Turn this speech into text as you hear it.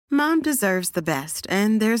Mom deserves the best,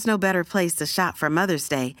 and there's no better place to shop for Mother's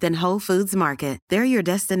Day than Whole Foods Market. They're your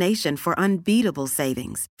destination for unbeatable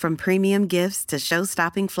savings, from premium gifts to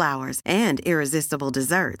show-stopping flowers and irresistible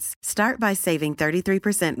desserts. Start by saving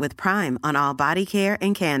 33% with Prime on all body care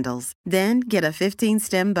and candles. Then get a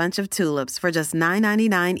 15-stem bunch of tulips for just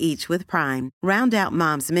 $9.99 each with Prime. Round out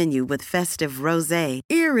Mom's menu with festive rosé,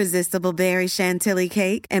 irresistible berry chantilly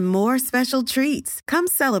cake, and more special treats. Come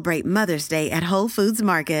celebrate Mother's Day at Whole Foods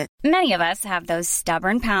Market. Many of us have those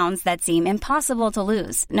stubborn pounds that seem impossible to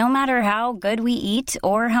lose, no matter how good we eat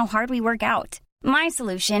or how hard we work out. My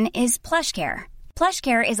solution is PlushCare.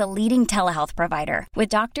 PlushCare is a leading telehealth provider with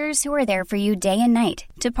doctors who are there for you day and night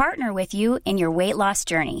to partner with you in your weight loss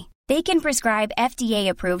journey. They can prescribe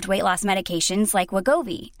FDA-approved weight loss medications like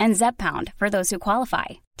Wegovy and Zepbound for those who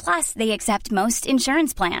qualify. Plus, they accept most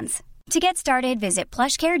insurance plans. To get started, visit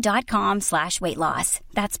plushcare.com/weightloss.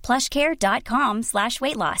 That's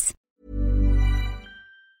plushcare.com/weightloss.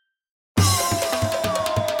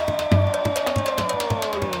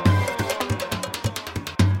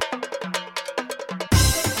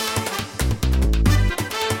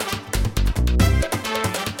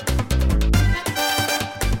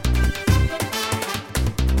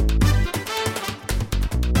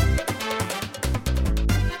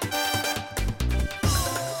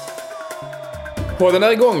 Podden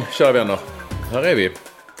är igång, kära vänner. Här är vi.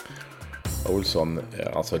 Olsson,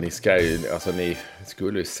 alltså ni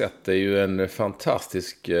skulle ju sett, det är ju en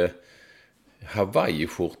fantastisk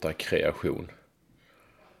Hawaii-skjorta-kreation.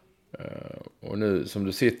 Och nu som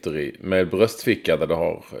du sitter i med bröstficka där du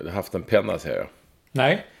har haft en penna, ser jag.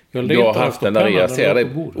 Nej, jag letar har haft en där jag ser det.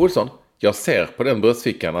 Bordet. Olsson, jag ser på den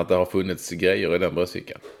bröstfickan att det har funnits grejer i den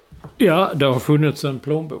bröstfickan. Ja, det har funnits en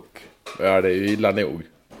plånbok. Ja, det är ju illa nog.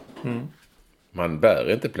 Mm. Man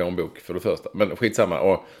bär inte plånbok för det första. Men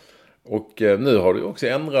skitsamma. Och nu har du också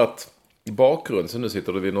ändrat bakgrund. Så nu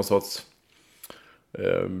sitter du vid någon sorts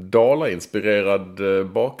Dala-inspirerad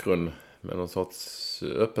bakgrund med någon sorts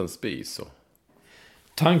öppen spis.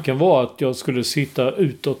 Tanken var att jag skulle sitta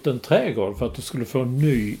utåt en trädgård för att du skulle få en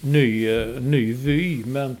ny vy.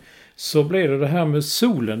 Men så blev det här med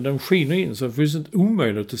solen. Den skiner in så det finns inte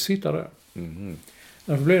omöjligt att sitta där. Mm.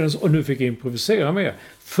 Och nu fick jag improvisera med.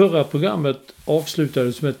 Förra programmet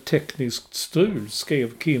avslutades med tekniskt strul,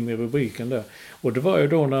 skrev Kim i rubriken där. Och det var ju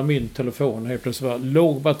då när min telefon helt plötsligt var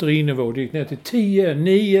låg batterinivå. Det gick ner till 10,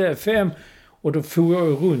 9, 5. Och då får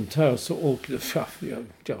jag runt här så och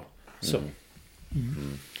så.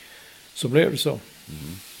 Så blev det så.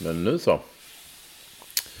 Men nu så.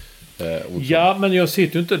 Ja, men jag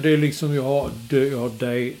sitter inte. Det är liksom jag har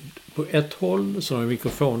dig på ett håll. Så har jag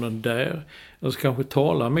mikrofonen där. Jag ska kanske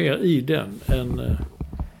tala mer i den än...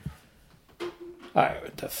 Nej, jag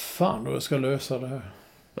vet inte fan hur jag ska lösa det här.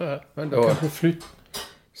 Ja, men då...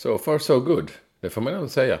 So far so good. Det får man ändå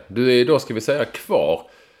säga. Du är då, ska vi säga, kvar.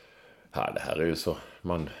 Ja, det här är ju så...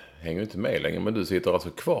 Man hänger ju inte med längre. Men du sitter alltså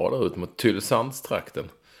kvar där ute mot Tylösandstrakten.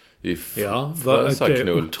 I Frösaknull.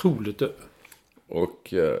 Det är otroligt.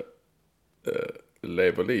 Och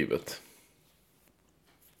lever livet.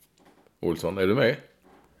 Olsson, är du med?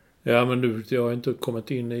 Ja, men jag har inte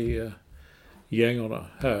kommit in i gängorna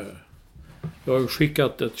här. Jag har ju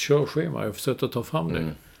skickat ett körschema. Jag försökte ta fram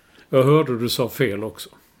det. Jag hörde du sa fel också.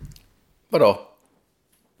 Vadå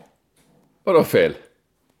fel?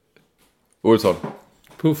 Olsson?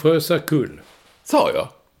 På Frösakull. Sa jag?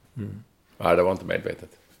 Nej, det var inte medvetet.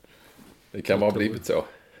 Det kan bara ha blivit så.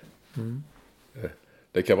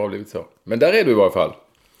 Det kan bara ha blivit så. Men där är du i varje fall.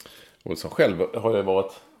 Olsson själv har jag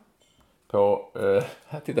varit på...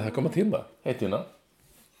 titta, här kommer Tindra. Hej Tindra.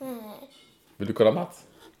 Vill du kolla Mats?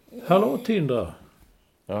 Hallå Tindra.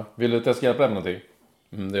 Ja, vill du att jag ska hjälpa dig med någonting?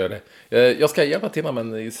 Det gör det. Jag ska hjälpa Tindra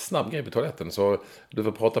med en snabb grej på toaletten. Så du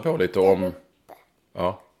får prata på lite om...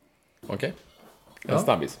 Ja, okej. En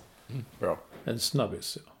snabbis. Bra. En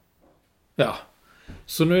snabbis, ja. Ja.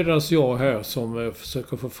 Så nu är det alltså jag här som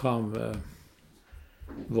försöker få fram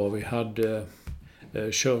vad vi hade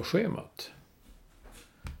körschemat.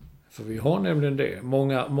 För vi har nämligen det.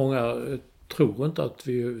 Många tror inte att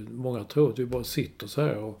många tror att vi bara sitter så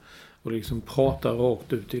här och liksom pratar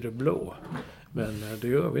rakt ut i det blå. Men det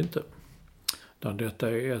gör vi inte. Utan detta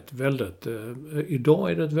är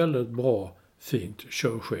idag är det ett väldigt bra, fint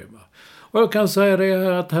körschema. Och jag kan säga det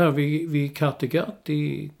här att här vid Kattegatt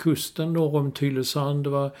i kusten norr om Tylösand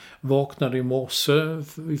vaknade i morse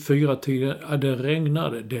vid 4-tiden. Ja, det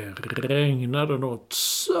regnade något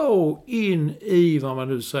så in i vad man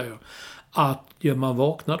nu säger. att man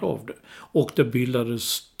vaknade av det. Och det bildades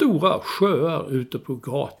stora sjöar ute på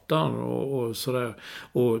gatan och sådär.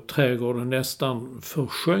 Och trädgården nästan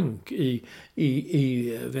försjönk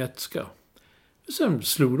i vätska. Sen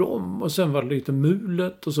slog det om och sen var det lite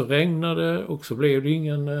mulet och så regnade och så blev det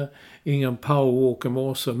ingen powerwalk i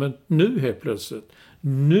morse. Men nu helt plötsligt,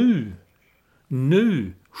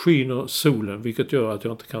 nu skiner solen, vilket gör att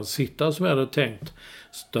jag inte kan sitta som jag hade tänkt.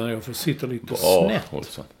 Utan jag får sitta lite snett.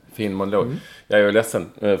 Olsson. Fin monolog. Jag är ju ledsen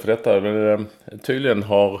för detta. Men tydligen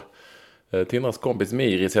har Tindras kompis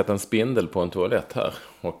Miri sett en spindel på en toalett här.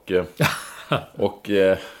 Och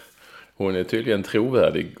hon är tydligen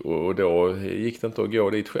trovärdig. Och då gick det inte att gå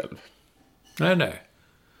dit själv. Nej.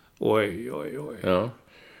 Oj. Ja.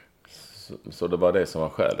 Så det var det som var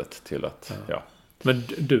skälet till att... Ja. Men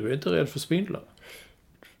du är inte rädd för spindlar?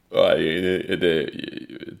 Nej, det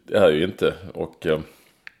är ju inte. Och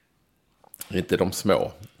inte de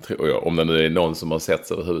små, tror jag. Om det nu är någon som har sett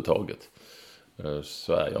sig överhuvudtaget.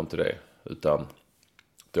 Så är jag inte det. Utan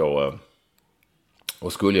då...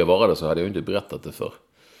 Och skulle jag vara det så hade jag inte berättat det för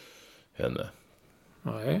henne.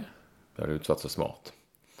 Nej. Det hade ju inte varit så smart.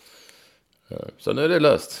 Så nu är det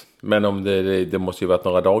löst. Men om det måste ju varit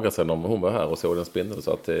några dagar sedan om hon var här och såg den spindeln.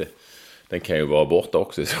 Så att den kan ju vara borta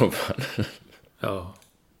också i så fall. Ja.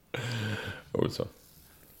 Olsson.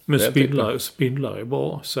 Men spindlar är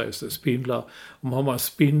bra, sägs det. Spindlar, om har man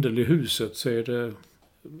spindel i huset så är det...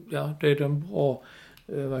 Ja, det är en bra...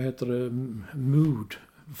 Vad heter det? Mood.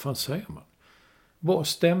 Vad fan säger man? Bra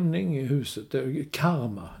stämning i huset. Det är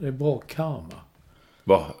karma. Det är bra karma.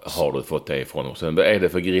 Vad har du fått det ifrån? Och sen, vad är det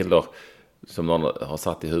för griller som någon har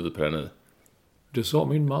satt i huvudet på det nu? Det sa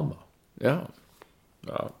min mamma. Ja.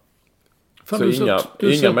 Fan, så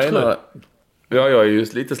inga menar... Ja, jag är ju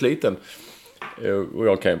lite sliten. Och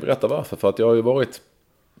jag kan ju berätta varför. För att jag har ju varit...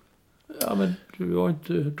 Ja, men du har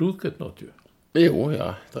inte druckit något ju. Jo,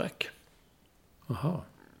 jag drack. Aha.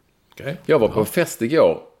 Okay. Jag var på fest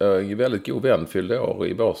igår. En väldigt god vän fyllde år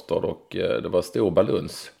i Båstad. Och det var stor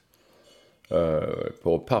baluns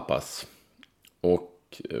på Pappas.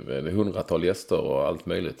 Och 100-tal gäster och allt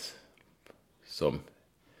möjligt. Som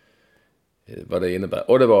vad det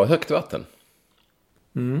innebär. Och det var högt vatten.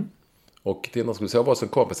 Mm. Och Tindra skulle sova hos en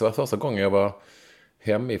kompis. Det var första gången jag var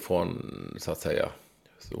hemifrån, så att säga.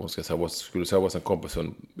 Så hon skulle sova hos en kompis.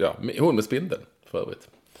 Hon med spindeln, för övrigt.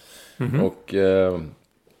 Mm-hmm. Och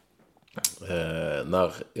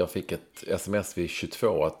när jag fick ett sms vid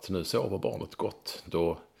 22 att nu sover barnet gott.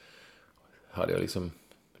 Då hade jag liksom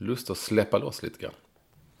lust att släppa loss lite grann.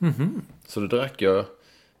 Mm-hmm. Så då drack jag...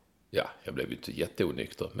 Ja, jag blev ju inte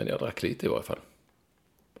jätteonykter. Men jag drack lite i varje fall.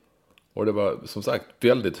 Och det var som sagt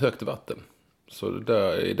väldigt högt vatten. Så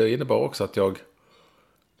det innebar också att jag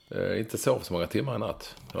inte sov så många timmar i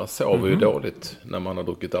natt. Man sover ju dåligt när man har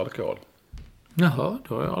druckit alkohol. Jaha,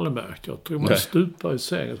 det har jag aldrig märkt. Jag tror man stupar i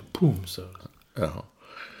sängen och pumsar. Jaha.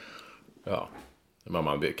 Ja, men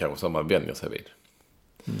man kanske som man vänjer sig vid.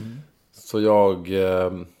 Mm. Så jag...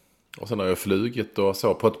 Och sen har jag flugit och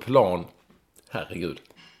så på ett plan. Herregud.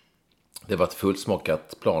 Det var ett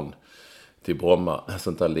fullsmockat plan till Bromma,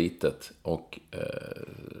 sånt där litet. Och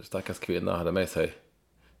stackars kvinna hade med sig,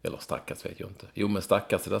 eller stackars vet jag inte. Jo, men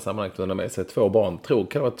stackars i det sammanhanget hade med sig 2 barn. Kan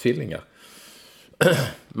det vara tvillingar.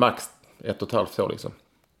 Max 1,5 år liksom.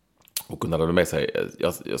 Och hon hade med sig,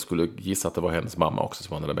 jag skulle gissa att det var hennes mamma också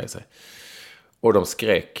som hon hade med sig. Och de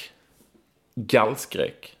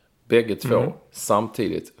gallskrek. Bägge två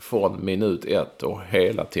samtidigt från minut 1 och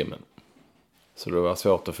hela timmen. Så det var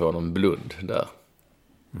svårt att få någon blund där.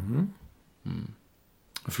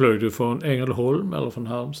 Flög du från Ängelholm eller från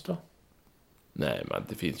Halmstad? Nej, men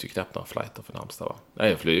det finns ju knappt några flighter från Halmstad, va? Nej,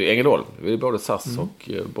 jag flög i Ängelholm. Det är både SAS och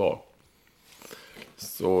bra.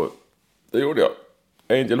 Så det gjorde jag.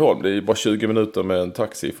 Ängelholm, det är bara 20 minuter med en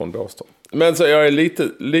taxi från Båstad. Men så jag är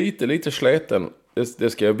lite släten. Det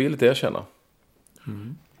ska jag villigt erkänna.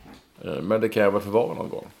 Men det kan jag väl förvara någon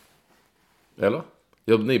gång. Eller?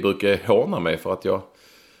 Ni brukar håna mig för att jag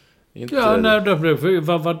inte... Ja, nej,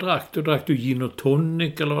 vad drack du? Drack du gin och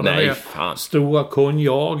tonic eller vad nej, det är? Fan. Stora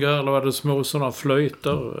konjager eller var det små sådana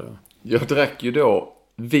flöjter? Jag drack ju då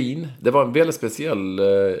vin. Det var en väldigt speciell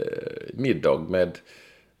middag med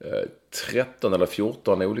 13 eller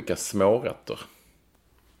 14 olika smårätter.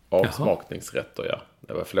 Avsmakningsrätter, ja.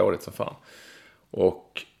 Det var flådigt som fan.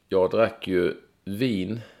 Och jag drack ju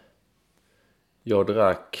vin. Jag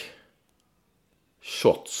drack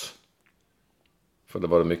shots. För det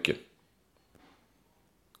var det mycket.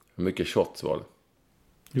 Mycket shots var det.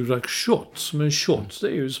 Du drack shots, men shots det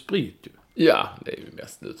är ju sprit ju. Ja, det är ju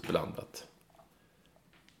mest utblandat.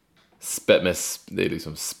 Det är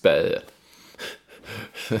liksom spä.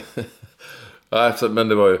 Alltså, men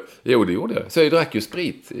det var ju... Jo, det gjorde jag. Så jag drack ju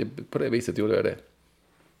sprit. På det viset gjorde jag det.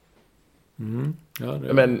 Ja,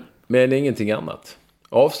 det Men ingenting annat.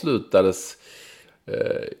 Avslutades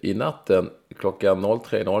i natten klockan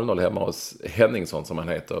 03.00 hemma hos Henningsson, som han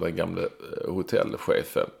heter, den gamla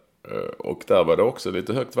hotellchefen. Och där var det också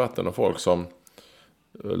lite högt vatten och folk som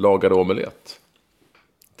lagade omelett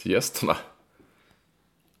till gästerna.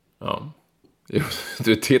 Ja.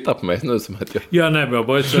 Du tittar på mig nu som att jag... Ja, nej, men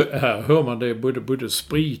bara så här hör man det både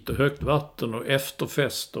sprit och högt vatten och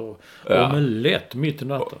efterfest och omelett mitt i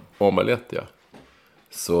natten. Omelett, ja.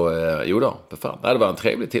 Så, jo då, för fan. Nej, det var en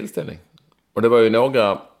trevlig tillställning. Och det var ju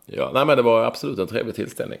några... Ja, nej, men det var absolut en trevlig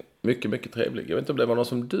tillställning. Mycket, mycket trevlig. Jag vet inte om det var någon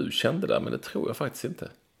som du kände där, men det tror jag faktiskt inte.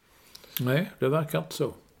 Nej, det verkar inte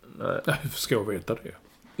så. Nej. Jag ska veta det.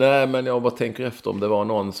 Nej, men jag bara tänker efter om det var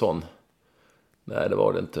någon sån. Nej, det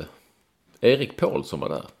var det inte. Erik Paulsson var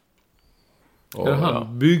där. Och, är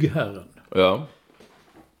han byggherren? Ja.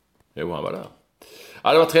 Jo, han var där.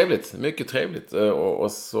 Ja, det var trevligt. Mycket trevligt.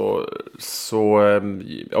 Och så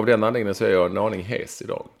av den anledningen så är jag en aning hes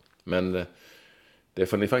idag. Men det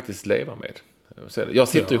får ni faktiskt leva med. Jag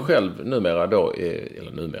sitter ju själv numera då,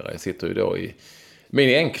 jag sitter ju då i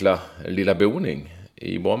min enkla lilla boning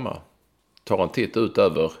i Bromma. Tar en titt ut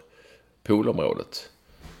över poolområdet.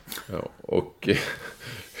 Ja,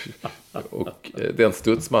 och den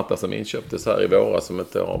studsmatta som inköptes här i våras som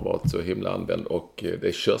inte har varit så himla använd, och det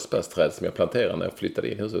är körsbärsträd som jag planterade när jag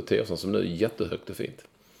flyttade in i huset till, som nu är jättehögt och fint.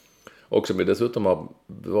 Och som vi dessutom har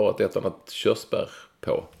varit ett annat körsbär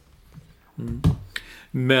på. Mm.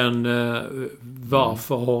 Men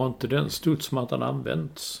varför har inte den studsmattan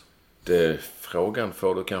använts? Det frågan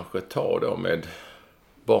får du kanske ta då med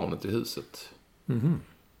barnet i huset. Mm.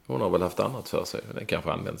 Hon har väl haft annat för sig. Den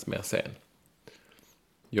kanske används mer sen.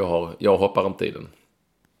 Jag hoppar inte i den.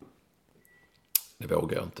 Det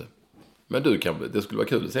vågar jag inte. Men det skulle vara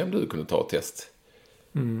kul att se om du kunde ta ett test.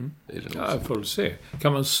 Mm. Ja, jag får se.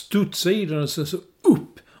 Kan man studsa i den och så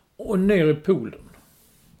upp och ner i poolen?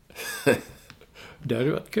 Det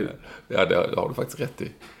hade varit kul. Ja, det har du faktiskt rätt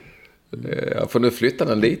i. Jag får nu flytta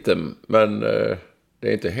den lite, men det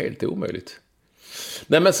är inte helt omöjligt.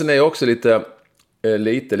 Nej, men sen är jag också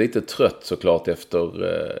lite trött såklart efter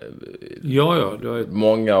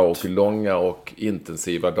många och långa och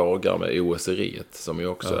intensiva dagar med OS-eriet som ju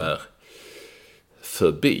också är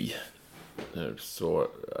förbi. Så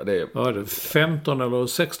det är... det 15 eller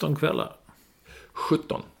 16 kvällar?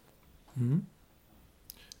 17. Mm.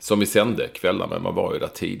 Som vi sände kvällar, men man var ju där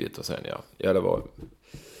tidigt och sen det var...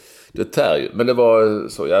 Det tär ju, men det var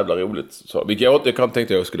så jävla roligt. Så, jag tänkte att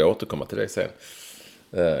jag skulle återkomma till det sen.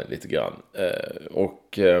 Lite grann.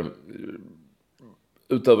 Och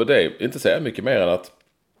utöver det, inte säga mycket mer än att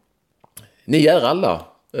ni är alla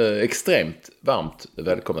extremt varmt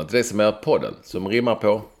välkomna till det som är podden, som rimmar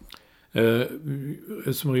på...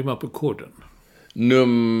 som rimmar på koden.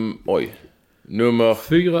 Nummer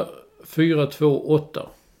 428.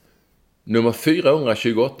 Nummer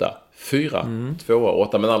 428.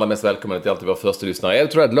 428. Men allra mest välkommen till alltid vår första lyssnare,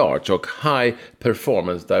 Editor at Large och High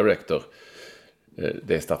Performance Director.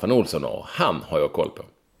 Det är Staffan Olsson, och han har jag koll på.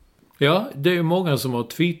 Ja, det är många som har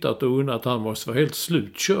tweetat och undrat att han måste vara helt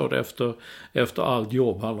slutkörd efter allt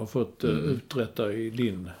jobb han har fått uträtta i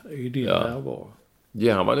din närvaro.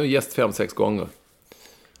 Ja, han var nu gäst 5-6 gånger.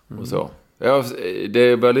 Och så. Ja,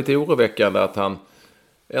 det var lite oroväckande att han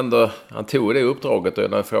tog det uppdraget, och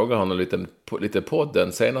när jag frågade honom lite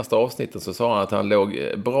podden senaste avsnitten så sa han att han låg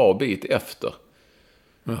bra bit efter.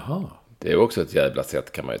 Jaha. Det är också ett jävla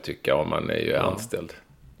sätt, kan man ju tycka, om man är ju anställd.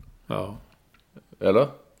 Ja. Eller?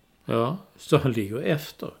 Ja, så han ligger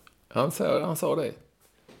efter. Han sa det.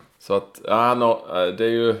 Så att, det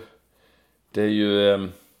är ju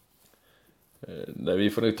vi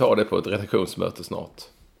får nu ta det på ett redaktionsmöte snart.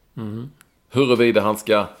 Mm. Huruvida han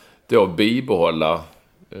ska då bibehålla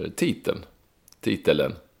titeln.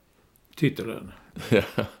 Ja,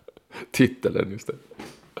 titeln, just det.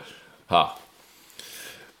 Ha.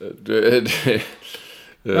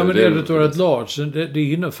 Ja, men Editor at Large, det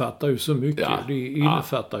innefattar ju så mycket. Ja, det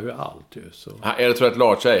innefattar ju allt. Ju, så. Editor at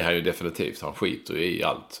Large är han ju definitivt. Han skiter ju i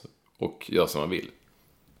allt och gör som han vill.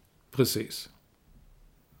 Precis.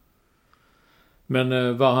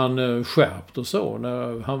 Men var han skärpt och så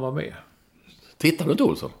när han var med? Tittar du inte,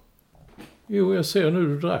 Olsson? Jo, jag ser nu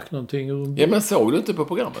du drack någonting. Ja, men såg du inte på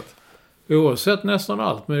programmet? Jo, jag har sett nästan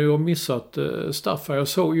allt, men jag har missat Staffan. Jag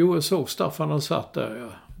såg Staffan, han satt där, ja.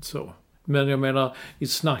 Så. Men jag menar, i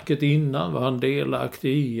snacket innan var han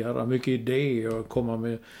delaktig i, hade mycket idéer och komma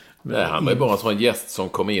med nej, han var ju bara en sån gäst som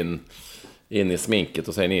kom in i sminket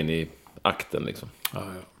och sen in i akten liksom. Ja.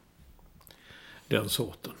 Den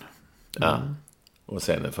sorten. Ja. Och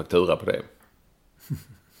sen en faktura på det.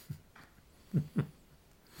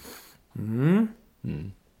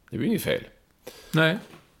 Det är ju inget fel. Nej.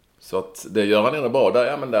 Så att det gör han ändå bra.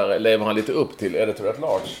 Där, men där lever han lite upp till Editor at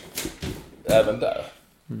Large. Även där.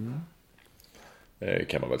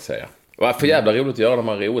 Kan man väl säga. Det var för jävla roligt att göra de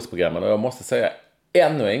här OS-programmen. Och jag måste säga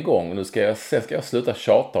ännu en gång. Nu ska jag sluta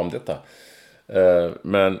tjata om detta.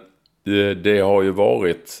 Men det har ju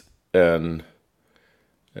varit en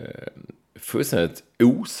fullständigt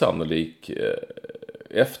osannolik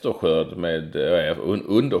efterskörd med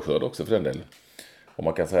underskörd också för den delen. Om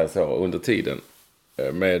man kan säga så, under tiden.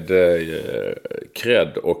 Med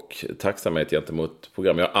cred och tacksamhet gentemot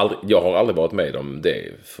program. Jag har aldrig varit med om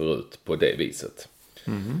det förut på det viset.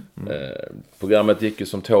 Programmet gick ju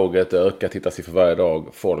som tåget, ökade tittarsiffror varje dag.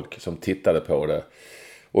 Folk som tittade på det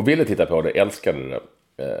och ville titta på det älskade det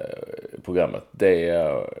programmet.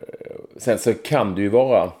 Sen så kan det ju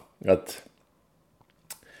vara att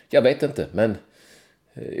jag vet inte, men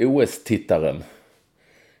OS-tittaren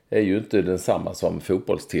är ju inte densamma som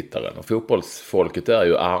fotbollstittaren. Och fotbollsfolket är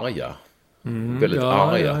ju arga. Väldigt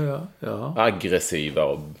arga. Ja. Aggressiva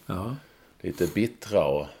och lite bittra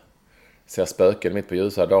och ser spöken mitt på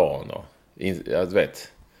ljusa dagen. Och, jag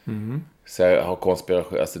vet. Så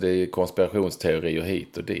har alltså det är konspirationsteorier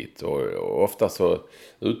hit och dit. Och ofta så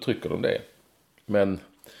uttrycker de det. Men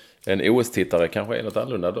en OS-tittare kanske är något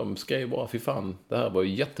annorlunda. De skrev bara, fy fan, det här var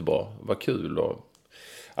jättebra. Vad kul. Och,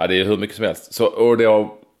 det är hur mycket som helst. Så, och det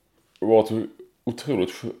har varit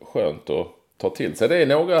otroligt skönt att ta till sig. Det är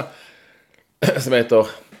några som heter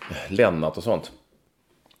Lennart och sånt.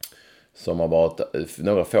 Som har varit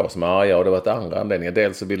några få som är arga. Och det har varit andra anledningar.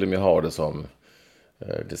 Dels så vill de ju ha det som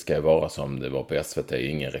det ska ju vara som det var på SVT.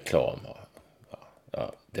 Ingen reklam.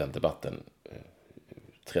 Den debatten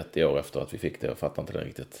 30 år efter att vi fick det. Jag fattar inte det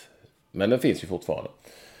riktigt. Men den finns ju fortfarande.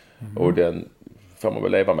 Och den får man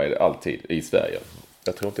väl leva med alltid i Sverige.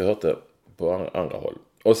 Jag tror inte jag hört det på andra håll.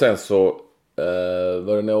 Och sen så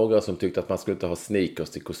var det några som tyckte att man skulle inte ha sneakers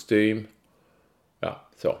till kostym. Ja,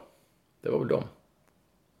 så. Det var väl dem.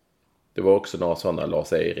 Det var också några sådana,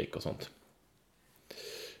 Lars-Erik och sånt.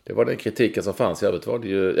 Det var den kritiken som fanns. Jag vet var det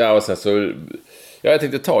ju... Ja, och sen så... jag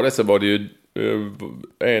tänkte ta det, så var det ju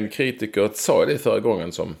en kritiker sa det förra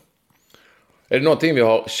gången som... Är det någonting vi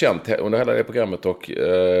har känt under hela det programmet och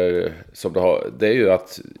som det är ju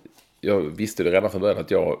att jag visste det redan från början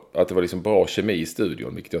att det var liksom bra kemi i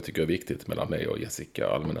studion, vilket jag tycker är viktigt mellan mig och Jessica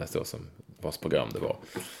Almenäs då, som vars program det var.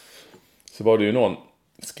 Så var det ju någon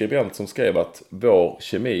skribent som skrev att vår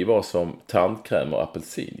kemi var som tandkräm och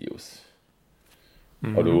apelsinjuice.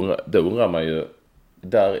 Och då undrar man ju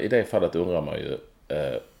i det fallet undrar man ju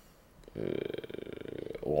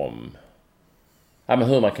om men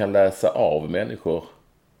hur man kan läsa av människor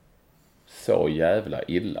så jävla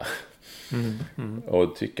illa.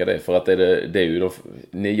 Och tycka det. För att det är ju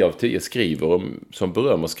 9 av 10 skriver som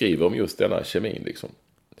berömmer skriver om just denna kemin liksom.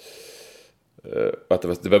 Att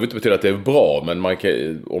det behöver inte betyda att det är bra, men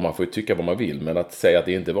och man får ju tycka vad man vill, men att säga att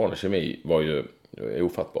det inte var någon kemi var ju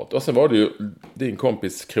ofattbart. Och sen var det ju din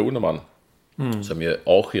kompis Kroneman som ju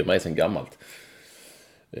avskyr mig sen gammalt.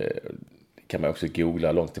 Kan man också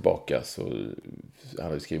googla långt tillbaka, så han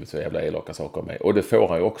har ju skrivit så jävla elaka saker om mig. Och det får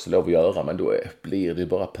han ju också lov att göra, men då blir det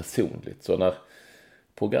bara personligt. Så när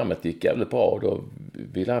programmet gick jävligt bra, då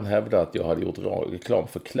ville han hävda att jag hade gjort reklam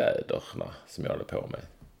för kläderna som jag hade på mig.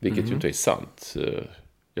 Vilket ju inte är sant.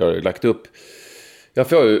 Jag har ju lagt upp... Jag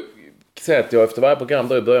får ju säga att jag efter varje program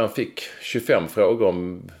då i början fick 25 frågor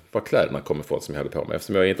om var kläderna kommer ifrån som jag hade på mig.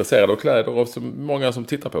 Eftersom jag är intresserad av kläder och så många som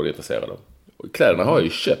tittar på det är intresserade. Och kläderna har jag ju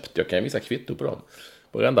köpt. Jag kan ju visa kvitto på dem.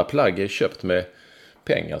 Varenda plagg är köpt med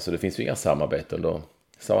pengar, så det finns ju inga samarbeten. Då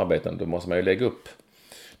måste man ju lägga upp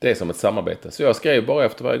det som ett samarbete. Så jag skrev bara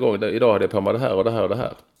efter varje gång. Idag hade jag på mig det här och det här och det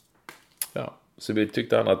här. Ja. Så vi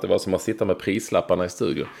tyckte han att det var som att sitta med prislapparna i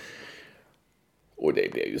studion. Och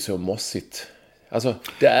det blev ju så mossigt. Alltså,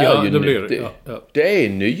 det är det är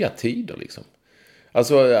nya tider liksom.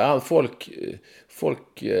 Alltså,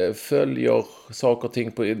 folk följer saker och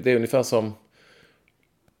ting på... Det är ungefär som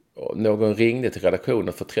någon ringde till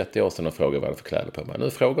redaktionen för 30 år sedan och frågade vad det för kläder på mig. Nu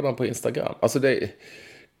frågar de på Instagram. Alltså,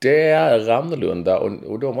 det är annorlunda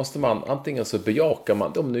och då måste man... Antingen så bejakar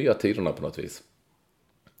man de nya tiderna på något vis.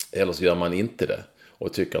 Eller så gör man inte det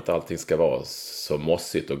och tycker att allting ska vara så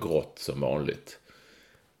mossigt och grått som vanligt.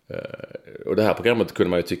 Och det här programmet kunde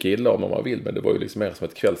man ju tycka illa om man vill, men det var ju liksom mer som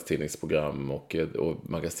ett kvällstidningsprogram och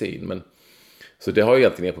magasin. Men, så det har ju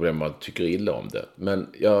egentligen inga problem med att man tycker illa om det. Men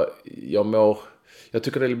jag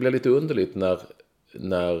tycker det blir lite underligt när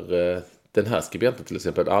den här skribenten till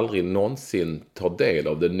exempel aldrig någonsin tar del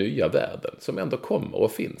av den nya världen som ändå kommer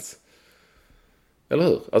och finns. Eller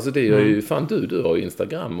hur? Alltså det är ju fan du har ju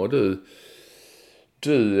Instagram och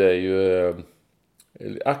du är ju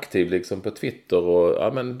aktiv liksom på Twitter och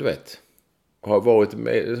ja men du vet har varit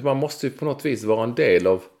med. Man måste ju på något vis vara en del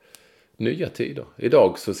av nya tider.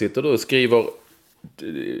 Idag så sitter du och skriver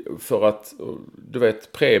för att du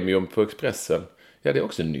vet premium på Expressen. Ja, det är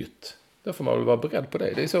också nytt. Då får man väl vara beredd på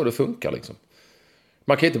det. Det är så det funkar liksom.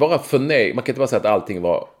 Man kan inte bara man kan inte bara säga att allting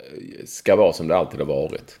ska vara som det alltid har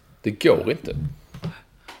varit. Det går inte.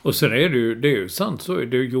 Och sen är det är ju sant så.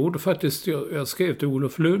 Det gjorde faktiskt, jag skrev till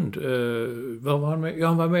Olof Lund. Han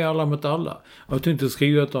var med i Alla mot alla. Jag tänkte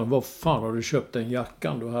skriva till honom, vad fan har du köpt den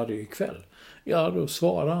jackan du hade ikväll? Ja, då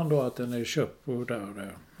svarade han då att den är köpt på där och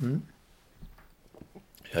där. Mm.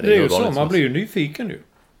 Ja, det är ju så, man blir ju nyfiken ju.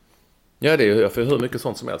 Ja, det är ju för hur mycket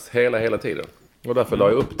sånt som helst. Hela tiden. Och därför la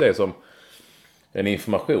jag upp det som en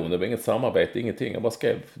information. Det var inget samarbete, ingenting. Jag bara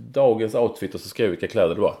skrev dagens outfit och så skrev vilka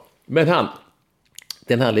kläder det var. Men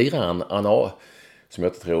den här liraren, Anna, som jag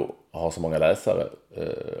inte tror har så många läsare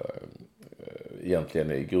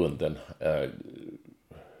egentligen i grunden.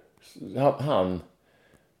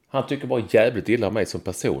 Han tycker bara jävligt illa om mig som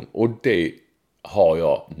person. Och det har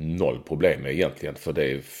jag noll problem med egentligen.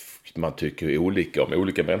 För man tycker olika om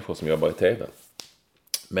olika människor som jobbar i tv.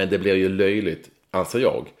 Men det blir ju löjligt, anser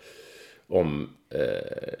jag, om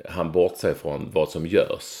han bortser från vad som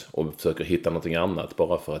görs och försöker hitta någonting annat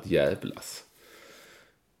bara för att jävlas.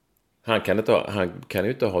 Han kan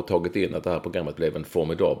ju inte ha tagit in att det här programmet blev en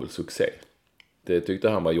formidabel succé. Det tyckte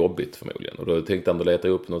han var jobbigt förmodligen. Och då tänkte han att leta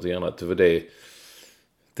upp något annat. För det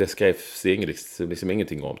skrevs liksom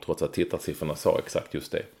ingenting om, trots att tittarsiffrorna sa exakt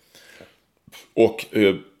just det.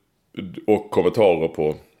 Och kommentarer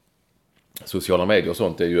på sociala medier och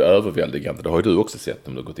sånt är ju överväldigande. Det har ju du också sett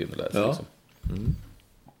om du har gått in och läst. Ja. Liksom.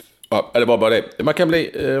 Ja, det var bara det. Man kan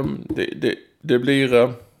bli... Det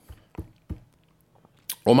blir...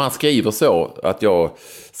 Om man skriver så att jag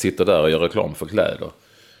sitter där och gör reklam för kläder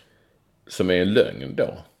som är en lögn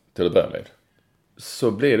då, till att börja med,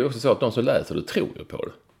 så blir det också så att de som läser det tror ju på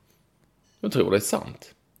det. De tror det är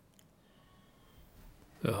sant.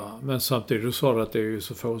 Ja, men samtidigt du sa att det är ju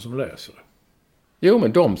så få som läser det. Jo,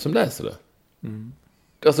 men de som läser det.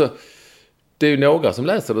 Alltså, det är ju några som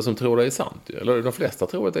läser det som tror det är sant. Eller de flesta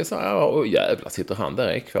tror att det är sant. Ja, och jävlar, sitter han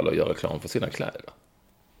där ikväll och gör reklam för sina kläder.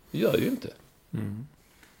 Det gör ju inte.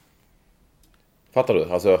 Fattar du?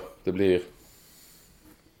 Alltså, det blir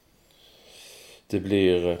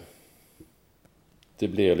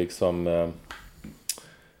liksom...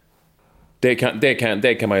 Det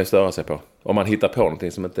kan man ju störa sig på. Om man hittar på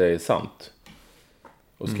någonting som inte är sant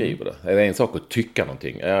och skriver det. Är det en sak att tycka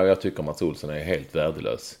någonting? Ja, jag tycker Mats Olsson är helt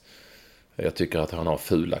värdelös. Jag tycker att han har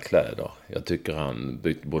fula kläder. Jag tycker han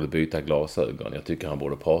borde byta glasögon. Jag tycker han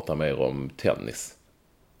borde prata mer om tennis.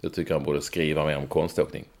 Jag tycker han borde skriva mer om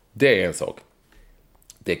konståkning. Det är en sak.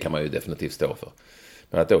 Det kan man ju definitivt stå för.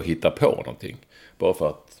 Men att då hitta på någonting bara för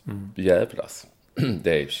att jävlas,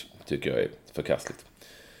 det tycker jag är förkastligt.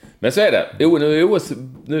 Men så är det.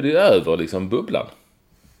 Nu är det över liksom bubblan.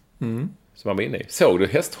 Som man var inne i. Såg du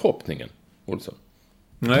hästhoppningen, Olsson?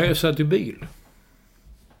 Nej, jag satt i bil.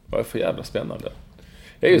 Vad är för jävla spännande.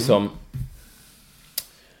 Det är ju som...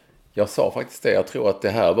 Jag sa faktiskt det. Jag tror att det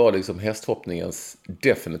här var liksom hästhoppningens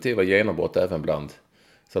definitiva genombrott även bland,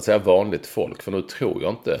 så att säga, vanligt folk. För nu tror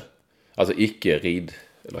jag inte... Alltså icke-rid-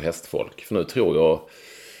 eller hästfolk. För nu tror jag...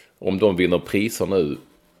 Om de vinner priser nu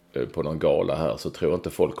på någon gala här, så tror jag inte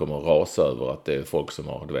folk kommer att rasa över att det är folk som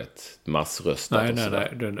har, du vet, massröstat.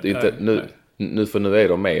 Nu är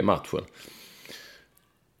de med i matchen.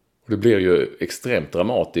 Och det blir ju extremt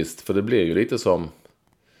dramatiskt, för det blir ju lite som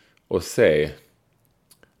att se...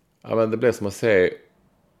 Ja, men det blir som att se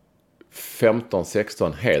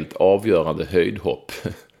 15-16 helt avgörande höjdhopp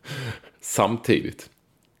samtidigt.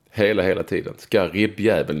 Hela tiden. Ska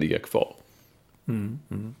ribbjäveln ligga kvar?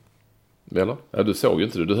 Eller? Ja, du såg ju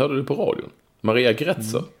inte det. Du hörde det på radion. Maria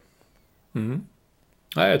Gretzer.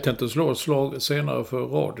 Nej, jag tänkte slå ett slag senare för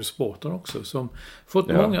radiosporten också. Som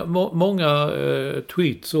fått många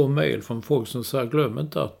tweets och mejl från folk som säger glöm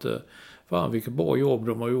inte att fan vilket bra jobb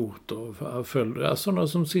de har gjort. Och sådana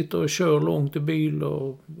som sitter och kör långt i bil.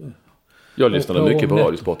 Jag lyssnade mycket på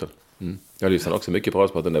radiosporten. Jag lyssnade också mycket på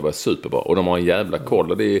radiosporten. Det var superbra. Och de har en jävla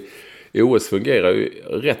koll. OS fungerar ju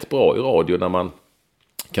rätt bra i radio när man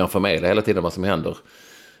kan förmedla hela tiden vad som händer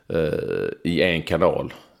i en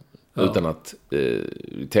kanal. Ja. Utan att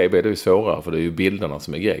tv är det ju svårare, för det är ju bilderna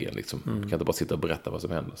som är grejen liksom. Du kan inte bara sitta och berätta vad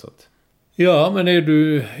som händer så att... Ja, men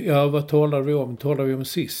vad talade vi om? Talade vi om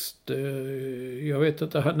sist? Jag vet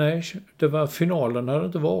inte, nej, det var finalen hade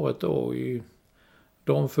inte varit då i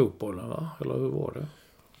damfotbollen, va? Eller hur var det?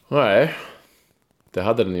 Nej. Det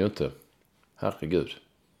hade den ju inte. Herregud.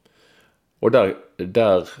 Och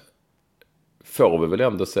där får vi väl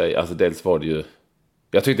ändå säga, alltså dels var det ju,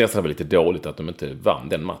 jag tyckte nästan det var lite dåligt att de inte vann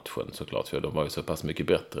den matchen såklart, för de var ju så pass mycket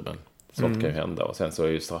bättre, men sånt kan ju hända. Och sen så är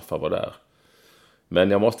ju straffar var där.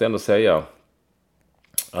 Men jag måste ändå säga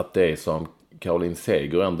att det som Caroline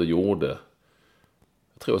Seger ändå gjorde,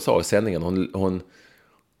 jag tror jag sa i sändningen,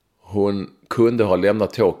 hon kunde ha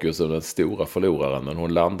lämnat Tokyo som den stora förloraren, men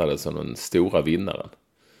hon landade som den stora vinnaren.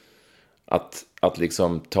 Att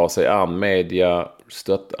liksom ta sig an media,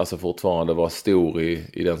 alltså fortfarande vara stor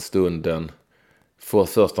i den stunden.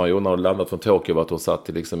 Först när hon landat från Tokyo var att hon satt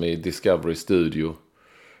liksom i Discovery Studio,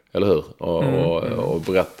 eller hur? Och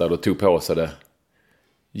berättade och tog på sig det.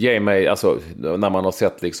 Ge mig, alltså när man har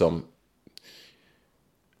sett liksom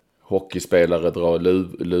hockeyspelare dra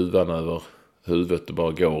luvan över huvudet och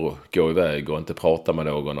bara gå iväg och inte prata med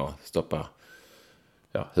någon och stoppa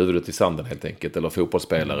huvudet i sanden helt enkelt. Eller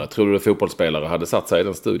fotbollsspelare. Tror du fotbollsspelare hade satt sig i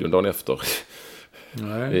den studion dagen efter?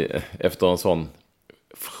 Nej. Efter en sån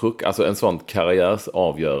en sån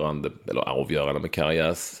karriärsavgörande, eller avgörande med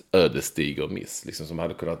karriärsödesdiger miss, liksom, som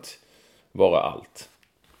hade kunnat vara allt.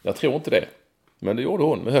 Jag tror inte det. Men det gjorde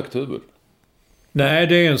hon med högt huvud. Nej,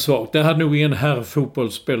 det är en sak. Det hade nog ingen herr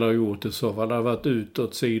fotbollsspelare gjort i så fall. Det hade varit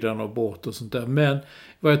utåt sidan och bort och sånt där. Men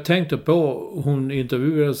vad jag tänkte på, hon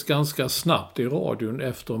intervjuades ganska snabbt i radion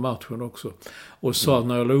efter matchen också. Och sa att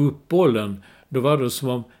när jag la upp bollen, då var det som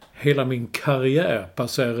om hela min karriär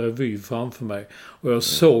passerade revy framför mig. Och jag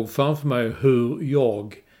såg framför mig hur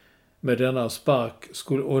jag med denna spark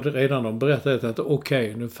skulle, och redan de berättade att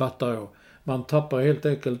okej, nu fattar jag. Man tappar helt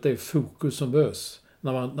enkelt det fokus som behövs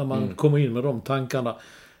när man kommer in med de tankarna.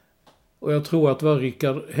 Och jag tror att det var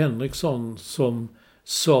Rickard Henriksson som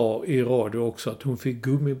sa i radio också att hon fick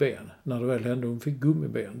gummiben. När det väl hände, hon fick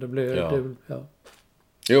gummiben. Det blev... Ja.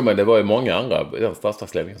 Jo, men det var ju många andra i den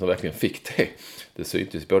straffslagsledningen som verkligen fick det. Det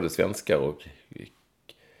syntes både svenskar och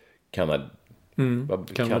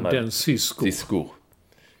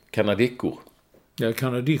kanadickor. Ja,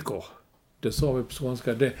 kanadickor. Det sa vi på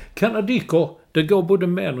svenska. Kanadickor, det går både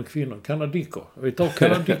män och kvinnor. Kanadickor. Vi tar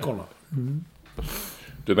kanadickorna.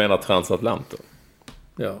 Du menar transatlanter?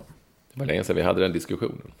 Ja. Det var länge sedan vi hade den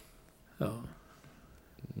diskussionen. Ja.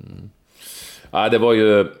 Ja, det var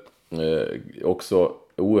ju också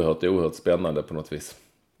oerhört spännande på något vis.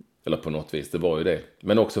 Eller på något vis, det var ju det.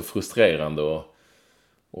 Men också frustrerande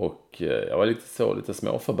och jag var lite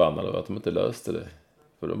småförbannad över att de inte löste det.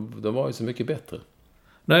 För de var ju så mycket bättre.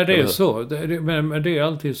 Nej, det är så. Men det är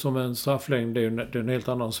alltid som en strafflängd. Det är en helt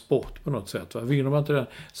annan sport på något sätt. Va? Vinner man inte den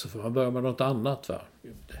så får man börja med något annat. Va?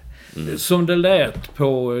 Som det lät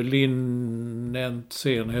på Linn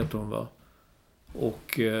Entsen heter hon, va?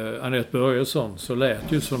 Och Anette Börjesson, så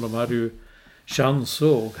lät ju som de hade ju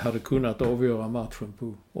chanser och hade kunnat avgöra matchen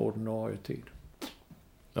på ordinarie tid.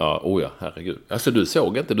 Ja, herregud. Alltså du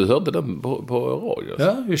såg inte, du hörde den på radio? Alltså.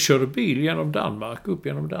 Ja, jag körde bil genom Danmark, upp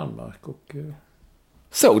genom Danmark och...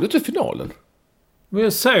 Såg du till finalen? Men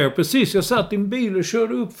jag säger precis, jag satt i en bil och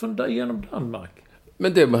körde upp genom Danmark.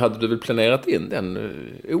 Men det hade du väl planerat in, den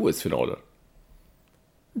OS-finalen?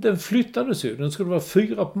 Den flyttades ju, den skulle vara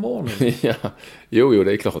 4 på morgonen. Ja, jo,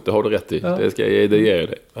 det är klart, det har du rätt i. Ja. Det ger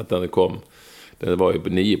det, att den kom. Den var ju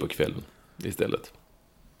 9 på kvällen istället.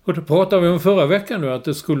 Och då pratade vi om förra veckan nu att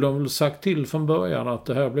det skulle de väl sagt till från början att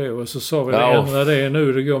det här blev. Och så sa vi ändra det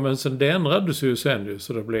nu det går. Men sen det ändrades ju sen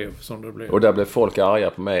så det blev som det blev. Och där blev folk arga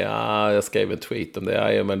på mig. Jag skrev en tweet om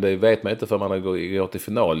det. Ja, men det vet man inte för man har gått till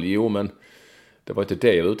final. Jo, men det var inte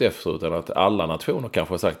det jag var ute efter. Utan att alla nationer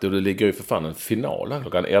kanske har sagt. Det ligger ju för fan en final här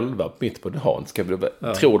klockan 11 mitt på dagen.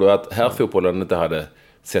 Tror du att herrfotbollen inte hade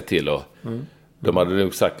sett till och... De hade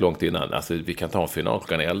nog sagt långt innan. Alltså vi kan ta en final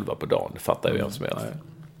klockan 11 på dagen. Det fattar ju vem som helst.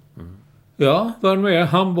 Ja, var med.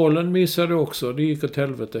 Handbollen missade också. Det gick åt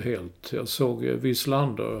helvete helt. Jag såg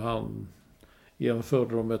Wislander. Han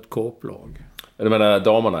jämförde dem med ett korplag. Jag menar,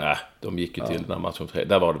 damerna, de gick ju till den här matchen 3.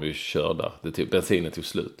 Där var de ju körda. Bensinen tog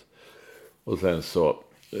slut. Och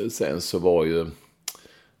sen så var ju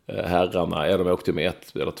herrarna, de åkte med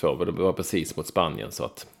 1 eller 2. Det var precis mot Spanien. Så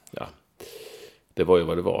att, det var ju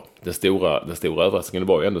vad det var. Den stora överraskningen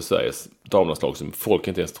var ju ändå Sveriges damlandslag som folk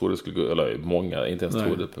inte ens trodde skulle gå, eller många inte ens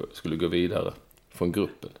trodde på, skulle gå vidare från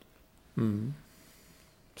gruppen.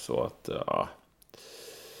 Så att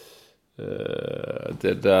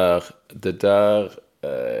det där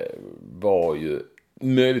var ju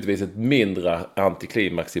möjligtvis ett mindre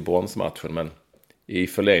antiklimax i bronsmatchen, men i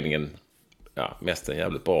förlängningen mest en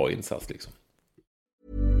jävligt bra insats liksom.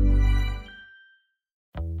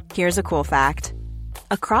 Here's a cool fact.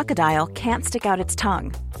 A crocodile can't stick out its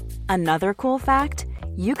tongue. Another cool fact,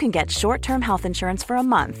 you can get short-term health insurance for a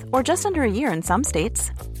month or just under a year in some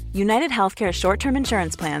states. United Healthcare short-term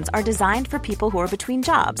insurance plans are designed for people who are between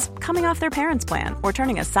jobs, coming off their parents' plan, or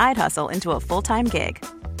turning a side hustle into a full-time gig.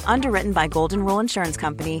 Underwritten by Golden Rule Insurance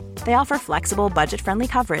Company, they offer flexible, budget-friendly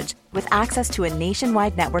coverage with access to a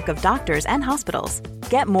nationwide network of doctors and hospitals.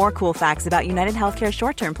 Get more cool facts about United Healthcare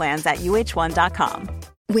short-term plans at uh1.com.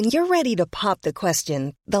 When you're ready to pop the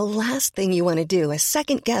question, the last thing you want to do is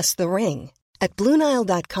second-guess the ring. At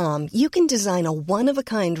BlueNile.com, you can design a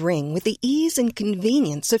one-of-a-kind ring with the ease and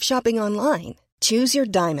convenience of shopping online. Choose your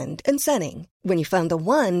diamond and setting. When you find the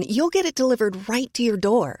one, you'll get it delivered right to your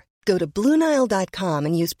door. Go to BlueNile.com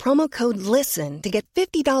and use promo code LISTEN to get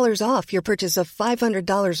 $50 off your purchase of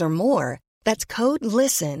 $500 or more. That's code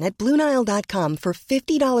LISTEN at BlueNile.com for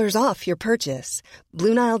 $50 off your purchase.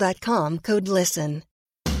 BlueNile.com, code LISTEN.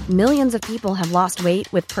 Millions of people have lost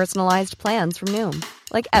weight with personalized plans from Noom.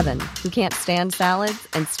 Like Evan, who can't stand salads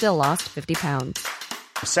and still lost 50 pounds.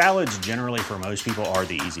 Salads generally for most people are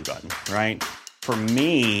the easy button, right? For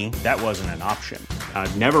me, that wasn't an option. I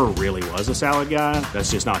never really was a salad guy.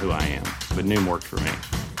 That's just not who I am. But Noom worked for me.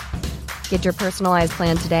 Get your personalized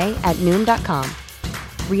plan today at Noom.com.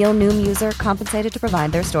 Real Noom user compensated to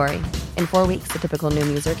provide their story. In 4 weeks, the typical Noom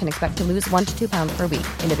user can expect to lose 1 to 2 pounds per week.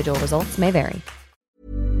 Individual results may vary.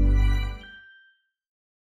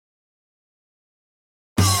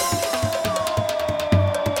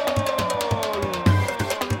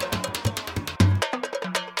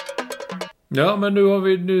 Ja, men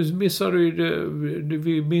nu missade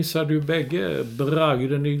vi missade ju bägge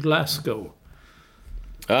bragden i Glasgow.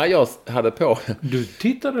 Ja, jag hade på... Du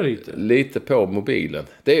tittade lite? Lite på mobilen.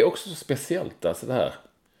 Det är också så speciellt alltså det här.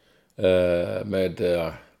 Med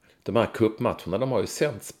de här cupmatcherna. De har ju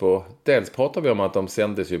sänds på... Dels pratar vi om att de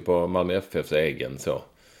sändes ju på Malmö FFs egen så.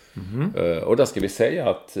 Och där ska vi säga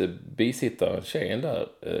att bisittaren, tjejen där,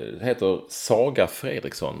 heter Saga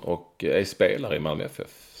Fredriksson och är spelare i Malmö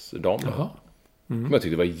FFs damlag. Men jag tyckte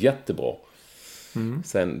det var jättebra.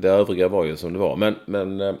 Sen det övriga var ju som det var.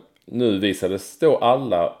 Men nu visades då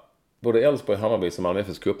alla, både Elfsborg, Hammarby som Malmö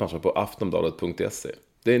FFs cupmatcher på aftonbladet.se.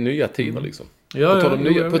 Det är nya tider liksom.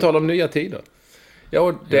 På tal om nya tider. Ja,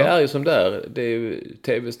 och det är ju som där. Det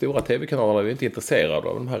är ju stora tv-kanalerna är ju inte intresserade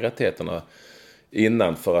av de här rättigheterna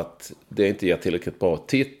innan för att det inte ger tillräckligt bra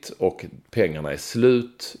titt och pengarna är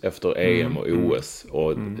slut efter EM och OS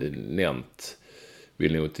och nämnt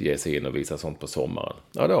vill nog inte ge sig in och visa sånt på sommaren.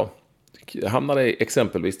 Ja, då hamnar det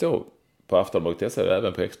exempelvis då på aftonbladet.se och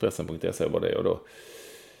även på expressen.se var det och då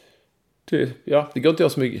det går inte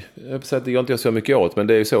jag så mycket, det går inte jag så mycket åt, men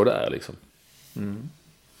det är ju så det är liksom.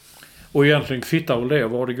 Och egentligen kvittar väl det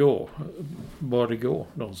var det går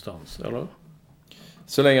någonstans, eller?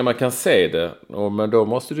 Så länge man kan se det, men då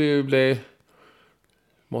måste det ju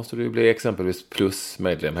bli exempelvis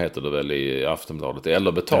plusmedlem heter det väl i Aftonbladet,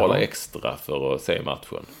 eller betala extra för att se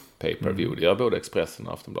matchen pay-per-view. Det gör både Expressen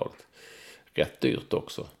och Aftonbladet. Rätt dyrt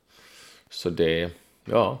också. Så det,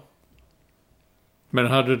 Men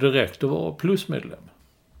hade det räckt att vara plusmedlem?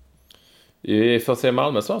 För att se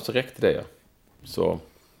Malmö så räckte det. Så,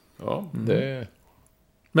 det...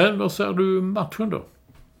 Men vad säger du matchen då?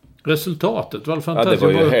 Resultatet var fantastiskt. Ja,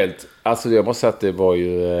 det var ju helt... Alltså jag måste säga att det var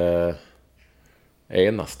ju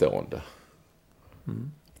enastående.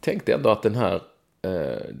 Tänkte ändå att den här...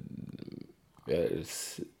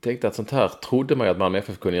 tänkte att sånt här trodde man ju att Malmö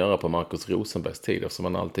FF kunde göra på Marcus Rosenbergs tid.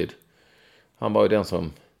 Eftersom han var ju den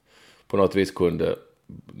som på något vis kunde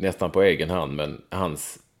nästan på egen hand, men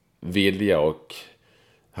hans vilja och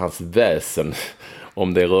hans väsen,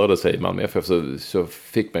 om det rörde sig i Malmö FF så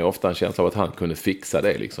fick man ju ofta en känsla av att han kunde fixa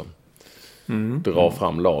det liksom. Dra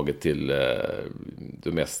fram laget till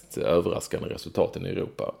de mest överraskande resultaten i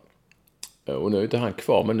Europa. Och nu är inte han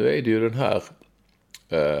kvar, men nu är det ju den här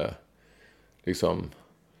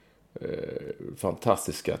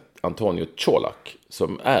fantastiska Antonio Colak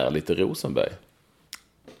som är lite Rosenberg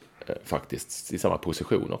faktiskt, i samma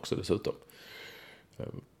position också dessutom.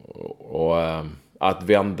 Och att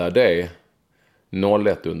vända det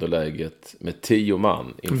 0-1 underläget med 10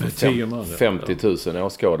 man inför 50 000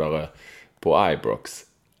 åskådare på Ibrox.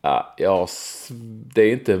 Det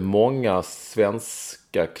är inte många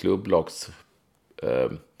svenska klubblags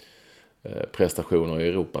prestationer i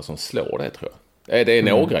Europa som slår det, tror jag. Det är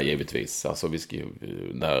några givetvis, alltså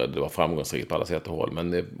när det var framgångsrikt på alla sätt och håll,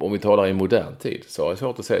 men om vi talar i modern tid så är det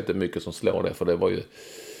svårt att säga att det är mycket som slår det, för det var ju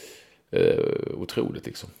otroligt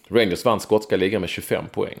liksom. Rangers vann skotska ligan med 25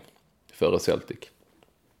 poäng före Celtic.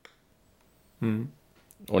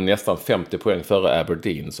 Och nästan 50 poäng före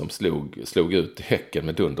Aberdeen som slog ut Häcken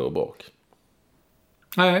med dunder och brak.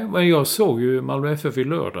 Nej, men jag såg ju Malmö FF i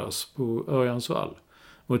lördags på Örjansvall.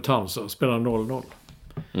 mot Halmstad, spelade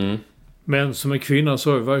 0-0. Men som en kvinna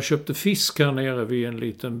sa, jag köpte fisk här nere vid en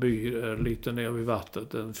liten by, lite nere vid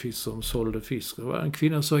vattnet, en fisk som sålde fisk. Det var en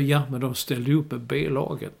kvinna som sa, ja men de ställde upp med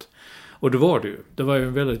B-laget. Och det var det ju. Det var ju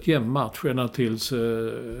en väldigt jämn match ända tills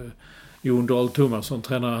Jon Dahl Thomasson,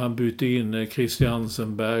 tränare, han bytte in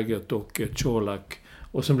Christiansen, Berget och Colak.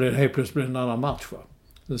 Och sen blev det helt plötsligt en annan match, va?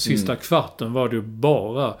 Den sista kvarten var det ju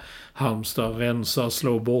bara Halmstad, rensa,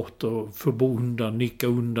 slå bort och få undan, nicka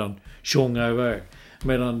undan, tjonga iväg.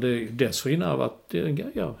 Medan det dessförinnan har varit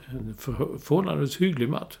en förhållandevis hygglig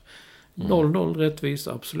match. 0-0 rättvist,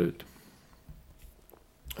 absolut.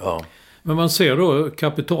 Ja. Men man ser då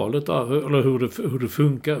kapitalet, eller hur det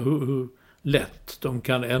funkar, hur lätt de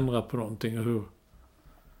kan ändra på någonting. Och hur...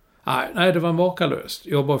 Nej, det var makalöst.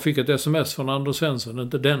 Jag bara fick ett sms från Anders Svensson,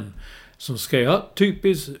 inte den som skrev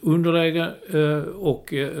typiskt underläge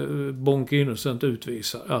och bonka in och sen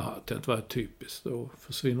utvisa. Jaha, det var typiskt, då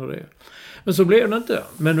försvinner det. Men så blev det inte.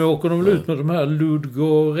 Men nu åker de ut med de här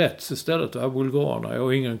Ludogorets istället, bulgarerna. Jag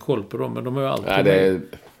har ingen koll på dem, men de är alltid Nej, det är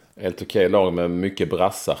helt okej lag med mycket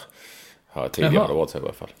brassar. Har tidigare det varit så i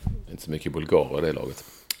alla fall. Inte så mycket bulgarer i det laget.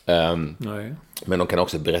 Nej. Men de kan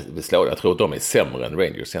också beslå. Jag tror att de är sämre än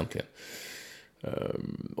Rangers egentligen.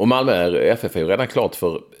 Och Malmö FF är ju redan klart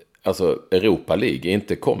för Europa League,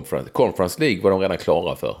 inte Conference. Conference League var de redan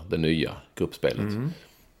klara för, det nya gruppspelet.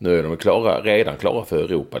 Nu är de redan klara för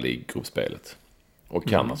Europa League-gruppspelet. Och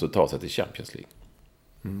kan alltså ta sig till Champions League.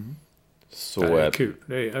 Så det är kul.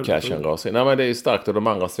 Det är cashen rör sig. Nej, men det är ju starkt, och de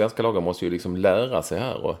andra svenska lagen måste ju liksom lära sig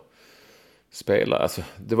här och spela. Alltså,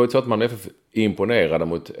 det var ju så att man imponerade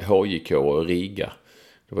mot HJK och Riga.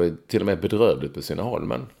 Det var ju till och med bedrövligt på sina håll,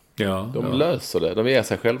 men de löser det. De ger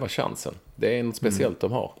sig själva chansen. Det är något speciellt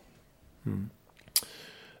de har.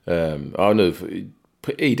 Nu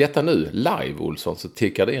i detta nu live, Olsson, så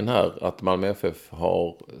tickar det in här att Malmö FF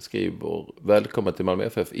skriver välkommen till Malmö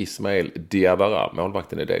FF Ismail Diawara,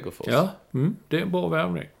 målvakten i Degerfors. Ja, det är en bra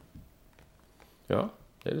värvning. Ja,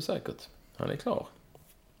 det är det säkert. Han är klar.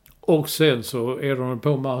 Och sen så är de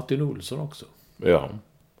på Martin Olsson också. Ja.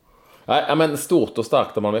 Nej, men stort och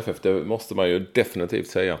starkt av Malmö FF, det måste man ju definitivt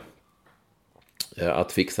säga.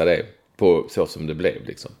 Att fixa det på så som det blev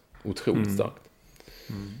liksom. Otroligt starkt.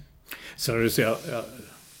 Sen när du ser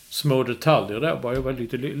små detaljer där, bara jag var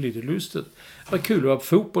lite lustigt. Det var kul att vara på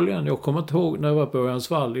fotboll igen. Jag kommer inte ihåg när jag var på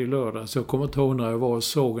Örjansvall i lördag. Så jag kommer inte ihåg när jag var och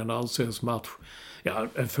såg en allsvensk match. Ja,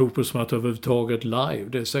 en fotbollsmatch överhuvudtaget live.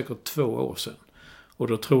 Det är säkert 2 år sedan. Och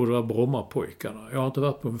då tror jag det var Brommapojkarna. Jag har inte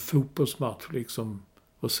varit på en fotbollsmatch liksom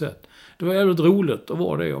och sett. Det var jävligt roligt att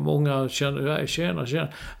vara det. Och många kände, tjena.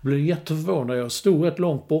 Blev jätteförvånad när jag stod rätt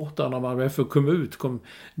långt borta när man kom ut. Kom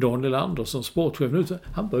Daniel Andersson, sportchef ut.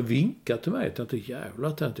 Han började vinka till mig. Jag tänkte,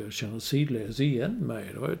 jävlar, jag känner sidledes igen mig.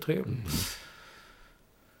 Det var ju trevligt.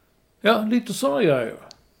 Ja, lite sådana grejer.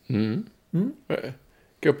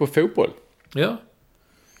 Gå på fotboll. Ja,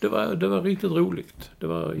 det var riktigt roligt. Det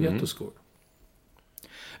var jätteskoj.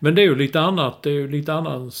 Men det är ju lite annat. Det är ju lite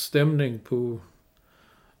annan stämning på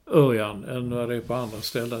Örjan än vad det är på andra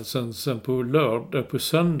ställen. Sen på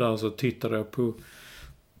söndag så tittade jag på...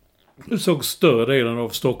 Jag såg större delen av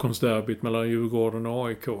Stockholmsderbyt mellan Djurgården och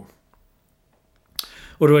AIK.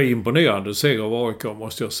 Och det var imponerande seger av AIK,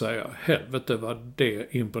 måste jag säga. Helvete vad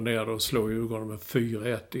det imponerade att slå Djurgården med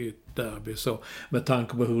 4-1 i ett derby. Så med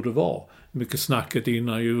tanke på hur det var. Mycket snacket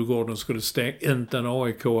innan Djurgården skulle stänga. Inte en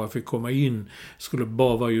AIK fick komma in. Skulle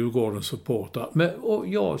bara vara Djurgårdens supporter. Men och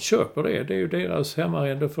jag köper det. Det är ju deras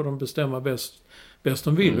hemmaränder för de bestämma bäst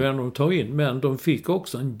de vill. Vem de tar in. Men de fick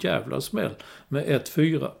också en jävla smäll med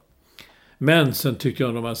 1-4. Men sen tycker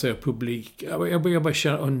jag när man ser publik, jag bara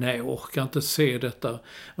känner, nej, jag orkar inte se detta.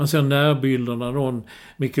 Man ser närbilderna, någon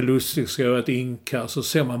Micke Lustig ska göra ett inkast, så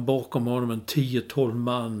ser man bakom honom en 10-12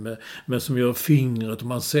 man med som gör fingret, och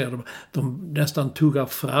man ser de nästan tuggar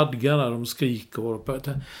fradga när de skriker.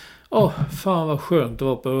 Fan vad skönt det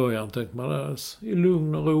var på Örjan, tänkte man där. I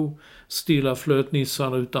lugn och ro, stilla flöt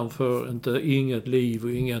nissarna utanför, inget liv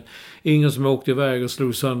och ingen som åkte iväg och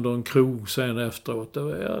slog sönder en krog sen efteråt. Det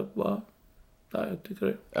var bara... Nej, jag tycker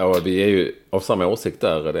det. Ja, vi är ju av samma åsikt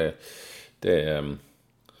där.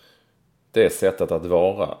 Det sättet att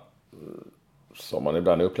vara som man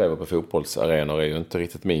ibland upplever på fotbollsarenor är ju inte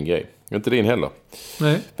riktigt min grej. Inte din heller.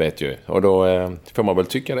 Nej. Vet ju. Och då får man väl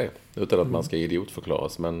tycka det. Utan att man ska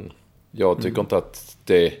idiotförklaras. Men jag tycker inte att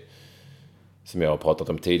det, som jag har pratat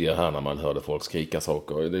om tidigare här när man hörde folk skrika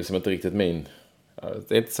saker. Det är liksom inte riktigt min...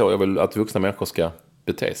 Det är inte så jag vill att vuxna människor ska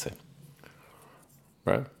bete sig.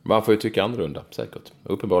 Nej. Man får ju tycka annorlunda, säkert.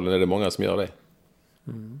 Uppenbarligen är det många som gör det.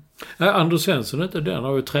 Nej, Anders Svensson är inte den. Han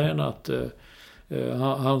har ju tränat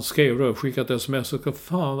Han skrev då, skickat sms och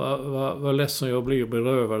fan vad ledsen jag blir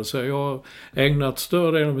berövad. Så jag har ägnat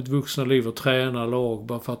större delen av mitt vuxna liv att träna lag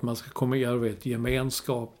bara för att man ska komma i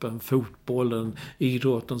gemenskapen, fotbollen,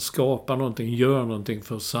 idrotten, skapa någonting, gör någonting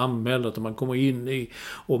för samhället och man kommer in i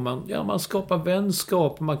och man skapar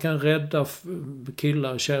vänskap, man kan rädda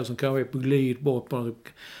killar och tjejer som kan vara på glid bort på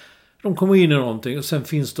de kommer in i någonting och sen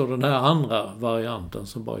finns då den här andra varianten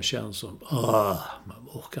som bara känns som man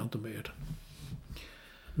orkar inte med.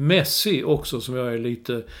 Messi också som jag är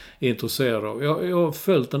lite intresserad av. Jag har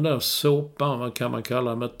följt den där såpan, vad kan man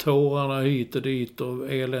kalla med tårarna hit och dit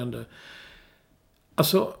och elände.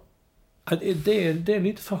 Alltså, det är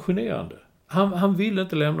lite fascinerande. Han ville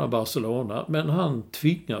inte lämna Barcelona, men han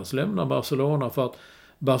tvingas lämna Barcelona för att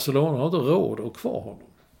Barcelona har inte råd att kvar honom.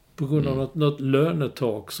 På grund av något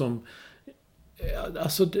lönetak som...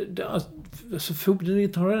 Alltså,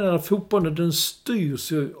 fotbollen den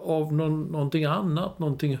styrs ju av någonting annat,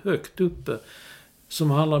 någonting högt uppe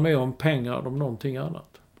som handlar mer om pengar än om någonting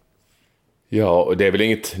annat. Ja, och det är väl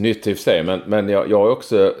inget nytt i och för sig, men jag är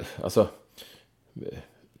också, alltså,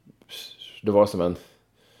 det var som en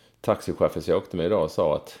taxichef som jag åkte med idag och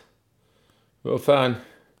sa att vad fan,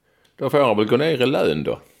 då får jag väl gå ner i lön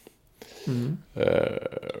då.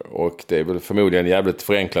 Och det är väl förmodligen jävligt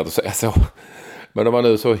förenklat att säga så. Men om man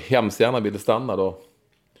nu så hemskt gärna ville stanna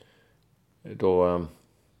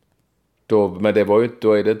men det var ju,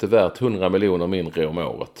 då är det inte värt 100 miljoner mindre om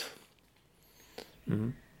året.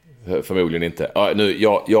 Förmodligen inte.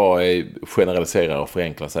 Jag generaliserar och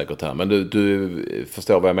förenklar säkert här. Men du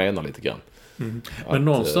förstår vad jag menar lite grann. Men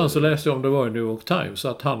någonstans så läste jag om det var i New York Times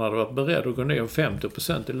att han hade varit beredd att gå ner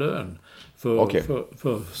 50% i lön för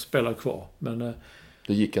att spela kvar. Men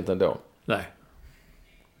det gick inte ändå. Nej.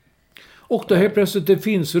 Och då helt plötsligt, det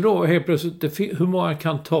finns ju då helt plötsligt,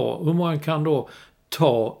 hur många kan då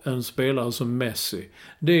ta en spelare som Messi?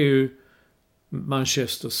 Det är ju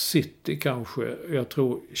Manchester City kanske. Jag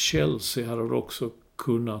tror Chelsea hade det också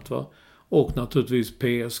kunnat, va? Och naturligtvis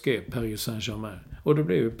PSG, Paris Saint-Germain. Och det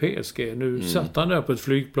blev ju PSG. Nu satt han där på ett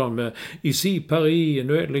flygplan med Ici Paris.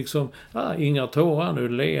 Nu är det liksom, inga tårar, nu är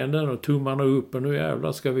leenden och tummarna upp. Och nu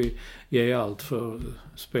jävlar ska vi ge allt för att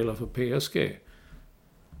spela för PSG.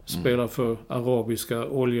 Spela för arabiska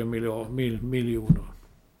oljemiljoner.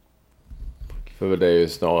 För det är ju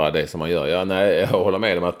snarare det som man gör. Ja, nej, jag håller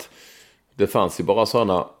med om att det fanns ju bara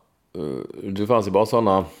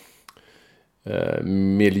sådana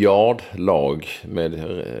miljardlag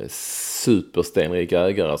med superstenrika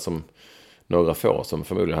ägare som några få som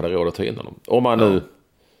förmodligen hade råd att ta in honom.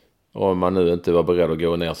 Om man nu inte var beredd att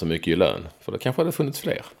gå ner så mycket i lön. För det kanske hade funnits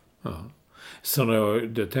fler. Ja. Så när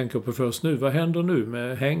jag tänker på först nu, vad händer nu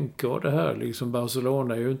med Henke och det här? Liksom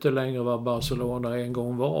Barcelona är ju inte längre vad Barcelona en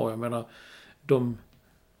gång var. Jag menar, de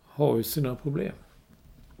har ju sina problem.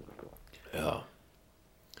 Ja.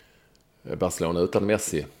 Barcelona utan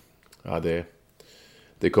Messi. Ja,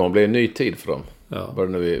 det kommer bli en ny tid för dem. Ja.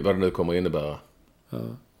 Vad det nu kommer innebära. Ja.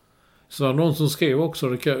 Så någon som skrev också,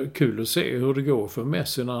 det är kul att se hur det går för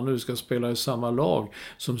Messi när han nu ska spela i samma lag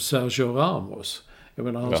som Sergio Ramos. Jag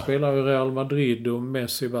menar, han spelar i Real Madrid och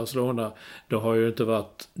Messi i Barcelona. Det har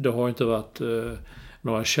inte varit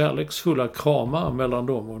några kärleksfulla kramar mellan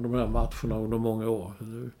dem och de här matcherna under många år.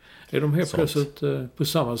 Nu är de helt plötsligt på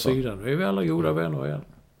samma sida. Nu är vi alla goda vänner igen.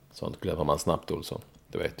 Sånt glömmer man snabbt, Olsson.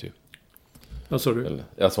 Det vet du. Vad sa du?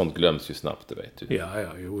 Ja, sånt glöms ju snabbt, det vet du. Ja,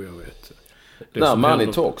 jag vet. När money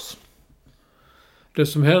talks.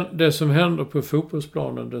 Det som händer på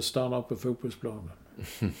fotbollsplanen, det stannar på fotbollsplanen.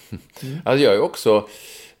 Alltså jag är också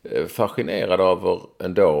fascinerad över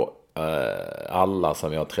ändå alla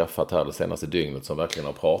som jag har träffat här det senaste dygnet som verkligen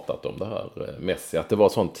har pratat om det här Messi. Att det var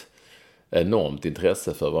sånt enormt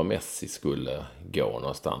intresse för vad Messi skulle gå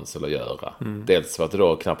någonstans eller göra. Dels för att det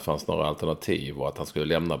då knappt fanns några alternativ och att han skulle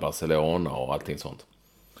lämna Barcelona och allting sånt.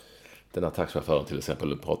 Den här taxichauffören till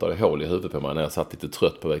exempel pratade hål i huvudet på mig när jag satt lite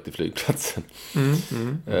trött på väg till flygplatsen.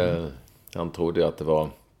 Han trodde att det var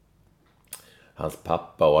hans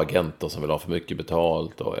pappa och agenter som vill ha för mycket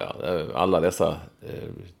betalt och alla dessa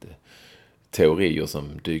teorier som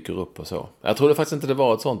dyker upp och så. Jag trodde faktiskt inte det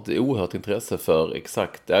var ett sånt oerhört intresse för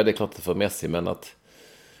exakt, det är klart för Messi, men att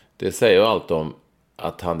det säger allt om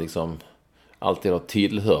att han liksom alltid har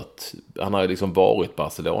tillhört, han har ju liksom varit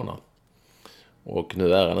Barcelona. Och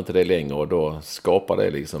nu är han inte det längre och då skapar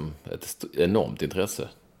det liksom ett enormt intresse.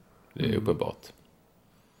 Det är uppenbart.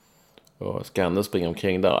 Och ska han nu springa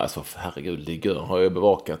omkring där, alltså herregud, Ligue 1 har jag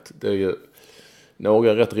bevakat. Det är ju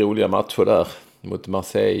några rätt roliga matcher där mot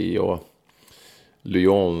Marseille och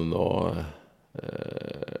Lyon och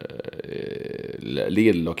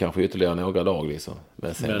Lill och kanske ytterligare några lag liksom.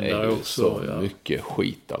 Men sen är det också, så mycket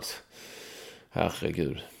skit alltså.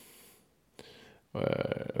 Herregud.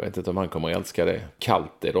 Jag vet inte om han kommer att älska det.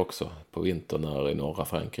 Kallt är det också på vintern när i norra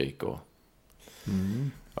Frankrike.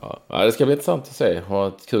 Ja, det ska bli intressant att se.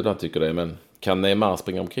 Vad kul han tycker det. Men kan Neymar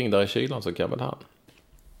springa omkring där i kylan så kan väl han.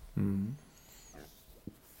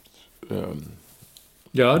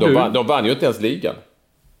 De vann ju inte ens ligan.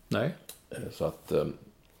 Nej. Så att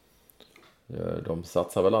de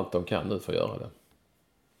satsar väl allt de kan nu för att göra det.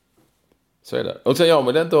 Så är det. Och sen jag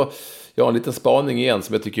har en liten spaning igen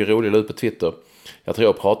som jag tycker är rolig ut på Twitter. Jag tror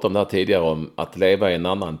jag pratade om det här tidigare om att leva i en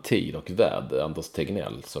annan tid och värld. Anders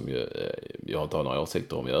Tegnell som ju jag inte har några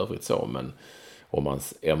åsikter om i övrigt så, men om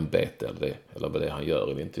hans ämbete eller vad det han gör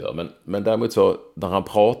eller inte gör. Men däremot så när han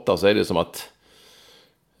pratar så är det som att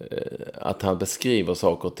han beskriver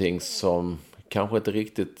saker och ting som kanske inte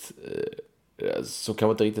riktigt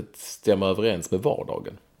stämmer överens med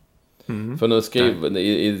vardagen. För nu skriver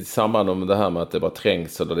i samband om det här med att det var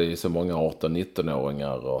trängsel och det är så många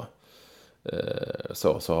 18-19-åringar och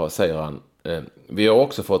så säger han vi har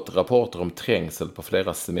också fått rapporter om trängsel på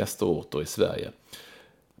flera semesterorter i Sverige.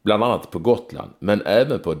 Bland annat på Gotland, men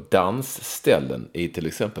även på dansställen i till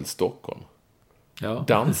exempel Stockholm. Ja.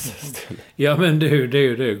 Dansställen. Ja, men det är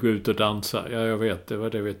ju det, gå ut och dansa. Ja, jag vet, det var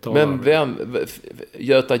det vi talade om. Men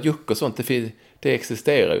Göta Juck och sånt, det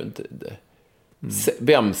existerar ju inte.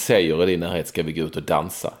 Vem säger i din närhet ska vi gå ut och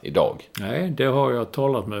dansa idag? Nej, det har jag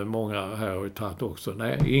talat med många här och tagit också.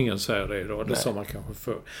 Nej, ingen säger det idag. Det sa man kanske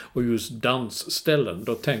förr. Och just dansställen,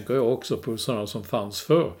 då tänker jag också på sådana som fanns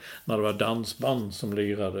förr. När det var dansband som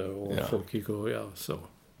lirade och folk gick och så.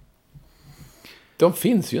 De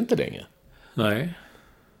finns ju inte längre. Nej.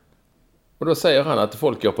 Och då säger han att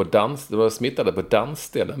folk går på det var smittade på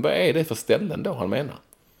dansställen. Vad är det för ställen då han menar?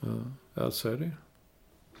 Ja, jag säger det.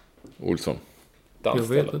 Olsson. Jag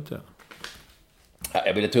vet inte.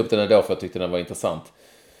 Jag ville ta upp den idag för jag tyckte den var intressant.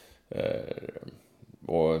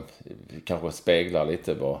 Och kanske speglar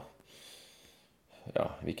lite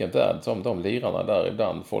vilken värld som de lirarna där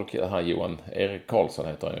ibland. Folk, han Johan Erik Karlsson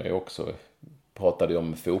heter han ju också. Pratade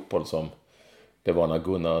om fotboll som det var när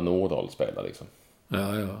Gunnar Nordahl spelade liksom.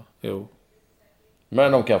 Jo.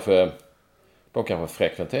 Men de kanske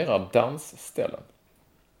frekventerar dansställen.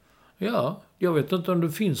 Ja, jag vet inte om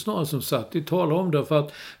det finns några som satt i tal om det, för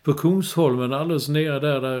att på Kungsholmen alldeles nere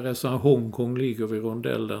där restaurang Hongkong ligger vid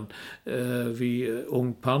rondellen vid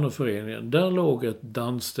Ångpanneföreningen, där låg ett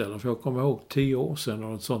dansställe, för jag kommer ihåg 10 år sedan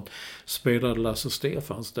och ett sånt spelade Lasse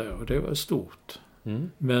Stefans där och det var stort.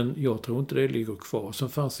 Men jag tror inte det ligger kvar. Sen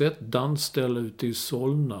fanns det ett dansställe ute i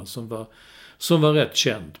Solna som var rätt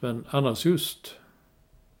känt, men annars just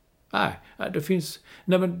Nej, det finns...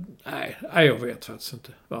 Nej, jag vet faktiskt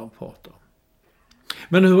inte vad han pratar om.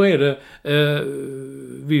 Men hur är det?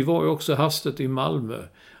 Vi var ju också hastigt i Malmö.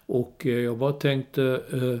 Och jag bara tänkte...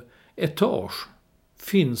 Etage.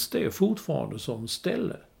 Finns det fortfarande som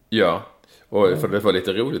ställe? Ja, och för det var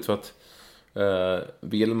lite roligt för att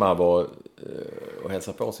Vilma var och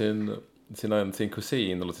hälsade på sin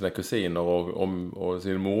kusin eller sina kusiner och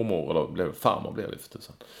sin mormor, eller farmor blev det för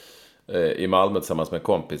tusan. I Malmö tillsammans med en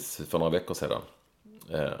kompis för några veckor sedan.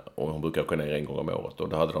 Och hon brukar åka ner en gång om året. Och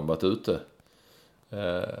då hade de varit ute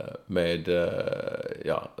med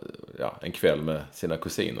en kväll med sina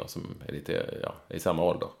kusiner som är lite i samma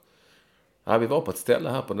ålder. Ja, vi var på ett ställe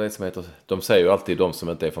här på det som heter, de säger ju alltid de som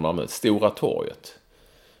inte är från Malmö, Stora torget.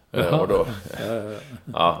 Och då,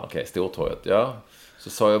 okej, Stortorget. Ja, så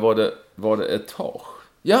sa jag, var det Etage?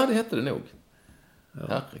 Ja, det hette det nog.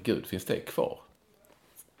 Herregud, finns det kvar?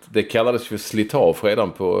 Det kallades för slitage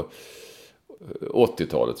redan på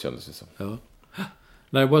 80-talet kändes det som. Ja.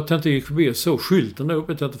 Nej, jag bara tänkte gick förbi och så skylten där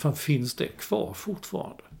uppe, tänkte fan, finns det kvar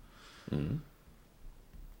fortfarande?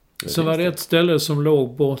 Så var det ett ställe som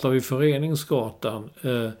låg borta vid Föreningsgatan.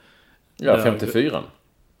 54.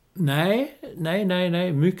 Nej,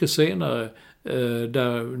 mycket senare.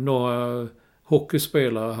 Där några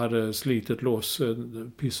hockeyspelare hade slitit loss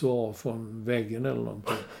en pissoar från väggen eller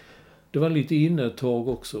någonting. Det var lite inne ett tag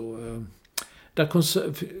också. Där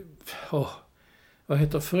vad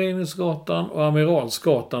heter Föreningsgatan och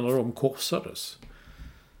Amiralsgatan när de korsades.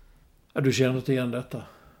 Ja, du känner inte igen detta?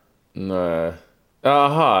 Nej.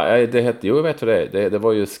 Aha, det hette, jo jag vet vad det är. Det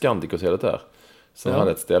var ju Scandic-hotellet där. Som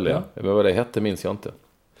hade ett ställe. Ja. Men vad det hette minns jag inte.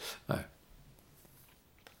 Nej.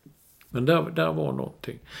 Men där var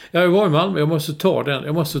någonting. Jag var i Malmö, jag måste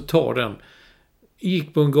ta den.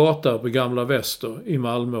 Gick på en gata på Gamla Väster i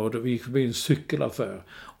Malmö och vi gick förbi en cykelaffär.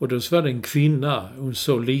 Och då var det en kvinna, hon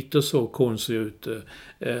såg lite så konstig ut.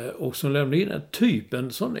 Och som lämnade in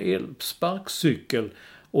en sån elsparkcykel.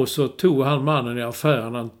 Och så tog han mannen i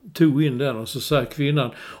affären, han tog in den och så sa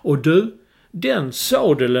kvinnan, och du, den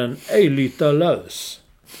sadeln är lite lös.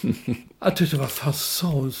 Jag tyckte, vad fan sa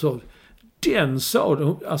hon så? Den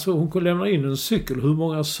sadeln, alltså hon kunde lämna in en cykel, hur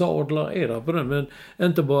många sadlar är det på den? Men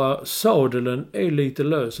inte bara sadeln är lite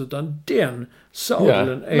lös, utan den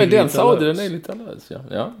sadeln är lite lös. Men den sadeln är lite lös,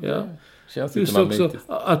 ja. Känns just lite också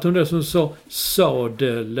att hon dessutom sa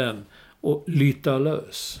sadeln och lite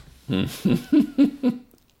lös.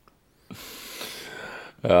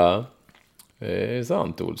 Ja, det är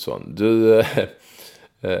sant, Olsson. Du,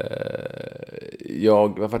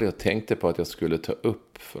 vad var det jag tänkte på att jag skulle ta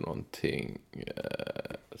upp för någonting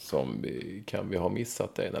som kan vi ha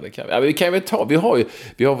missat det? Nej, det kan vi. Ja, vi kan väl ta. Vi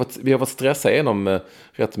har varit stressade igenom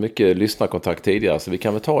rätt mycket lyssnarkontakt tidigare, så vi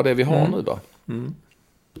kan väl ta det vi har nu, va? Mm.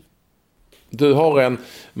 Du har en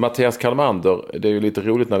Mattias Kalmander. Det är ju lite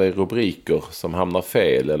roligt när det är rubriker som hamnar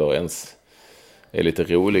fel eller ens är lite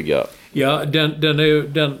roliga. Ja, den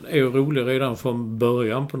är ju rolig redan från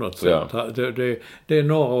början på något sätt. Ja. Det är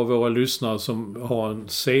några av våra lyssnare som har en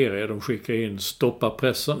serie. De skickar in stoppa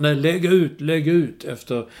pressen. Nej, lägg ut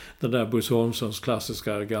efter den där Bosse Holmssons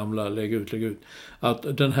klassiska gamla lägg ut.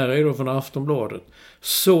 Att den här är då från Aftonbladet.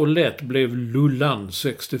 Så lätt blev Lullan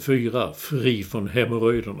 64 fri från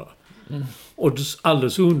hemorrojderna. Mm. Och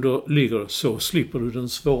alldeles under ligger så slipper du den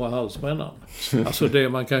svåra halsbrännan. Alltså det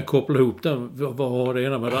man kan koppla ihop den. Vad har det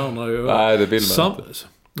ena med det andra att göra? Nej, det vill man inte.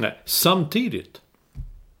 Nej, samtidigt.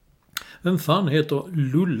 Vem fan heter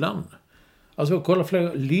Lullan? Alltså kolla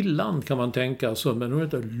fler. Lillan kan man tänka så. Men hon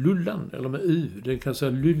heter Lullan. Eller med U. Det kan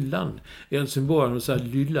säga Lullan. I Helsingborg och säga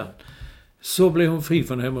Lyllan. Så blev hon fri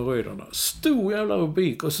från hemorrojderna. Stor jävla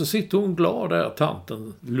rubrik. Och så sitter hon glad där,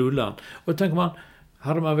 tanten Lullan. Och tänker man,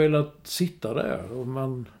 hade man velat sitta där och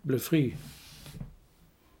man blev fri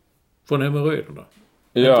från hemorrojderna?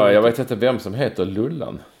 Ja, jag vet inte vem som heter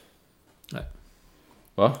Lullan. Nej.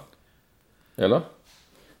 Va? Eller?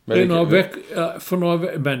 Men men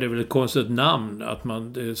det är väl ett konstigt namn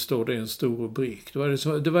att det står det i en stor rubrik.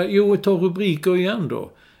 Ta rubriker igen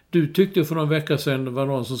då. Du tyckte för några veckor sedan det var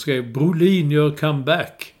någon som skrev Brolin gör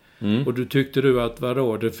comeback. Mm. Och du tyckte att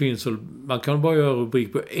vadå, det finns väl, man kan bara göra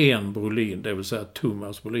rubrik på en Brolin, det vill säga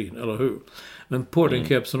Thomas Brolin, eller hur? Men på den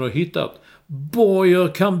kepsen har hittat Boy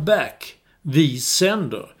comeback, vi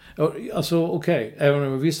sänder. Alltså okej, även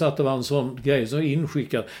om jag visste att det var en sån grej som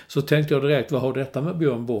inskickad, så tänkte jag direkt, vad har detta med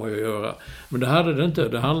Björn Borg att göra? Men det hade det inte.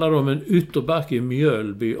 Det handlade om en ytterback i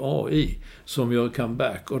Mjölby AI som gör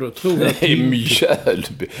comeback. Och då tror jag att... I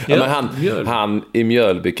Mjölby? Ja, men han i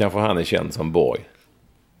Mjölby kanske han är känd som Borg.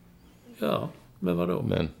 Ja, men vadå?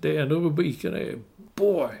 Det är ändå rubriken är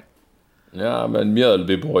Boy. Ja, men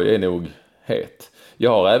Mjölby Boy är nog het.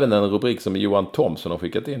 Jag har även en rubrik som Johan Thomsson har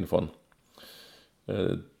skickat in från.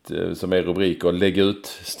 Som är rubrik och lägg ut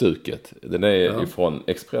stuket. Den är ifrån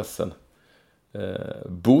Expressen.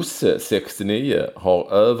 Bosse 69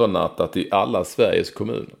 har övernattat i alla Sveriges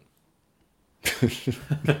kommuner.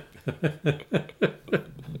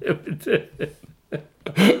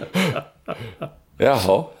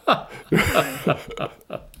 Jaha.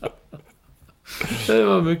 Det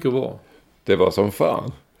var mycket bra. Det var som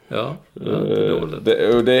fan. Ja,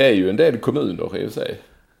 det är ju en del kommuner i sig.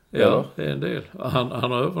 Ja, det är en del.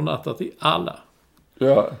 Han har övernattat i alla.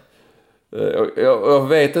 Ja. Jag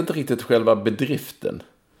vet inte riktigt själva bedriften.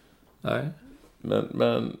 Nej.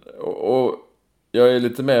 Men och jag är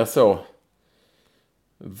lite mer så,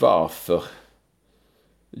 varför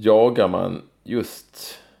jagar man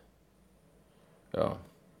just, ja,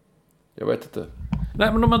 jag vet inte.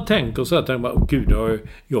 Nej, men om man tänker så här, tänker man, gud,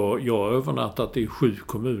 jag har övernattat i 7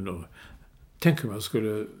 kommuner. Tänk om jag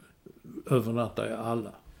skulle övernatta i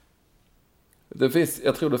alla.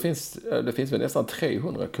 Jag tror det finns väl nästan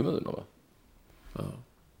 300 kommuner, va? Ja,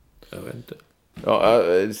 jag vet inte.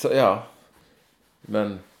 Ja,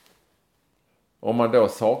 men om man då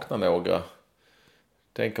saknar några,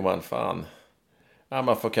 tänker man fan,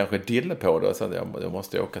 man får kanske dille på det, så jag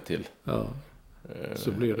måste åka till. Ja,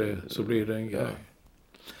 så blir det en grej.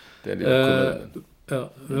 Det är lilla kommunen. Ja,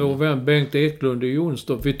 vår vän Bengt Eklund i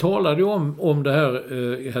Jonstorp. Vi talade ju om det här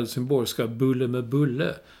i Helsingborgska bulle med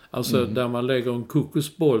bulle. Alltså där man lägger en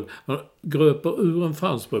kokosboll. Man gröper ur en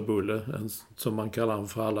franskbrödbulle, som man kallar den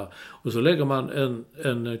för alla. Och så lägger man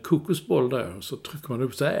en kokosboll där. Och så trycker man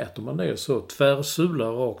upp, så äter man det så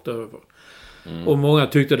tvärsular rakt över. Och många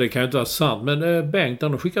tyckte det kan inte vara sant. Men Bengt,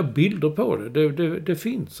 han har skickat bilder på det. Det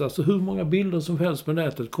finns alltså hur många bilder som helst på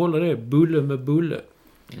nätet. Kolla det, bulle med bulle.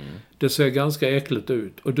 Det ser ganska äckligt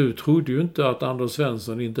ut. Och du trodde ju inte att Anders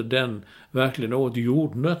Svensson inte den verkligen åt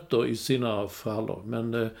jordnötter i sina frallor.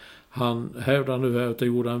 Men Han hävdar nu att det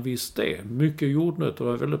gjorde han visst det. Mycket jordnötter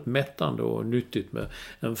var väldigt mättande och nyttigt med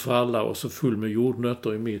en fralla och så full med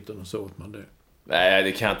jordnötter i mitten och så åt man det. Nej,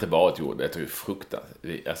 det kan inte vara ett jordnöt. Jag tror det är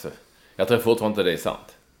fruktansvärt. Alltså, jag tror fortfarande inte det är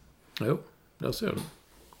sant. Jo, där ser du.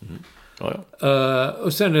 Mm. Ja.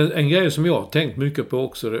 Och sen en grej som jag har tänkt mycket på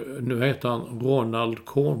också. Nu heter han Ronald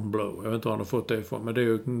Cornblow. Jag vet inte var han har fått det ifrån. Men det är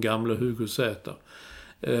ju den gamla Hugo Z.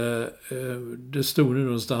 Det stod nu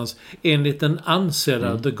någonstans. Enligt den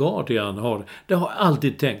ansedda The Guardian har det har jag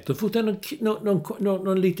alltid tänkt. Och fått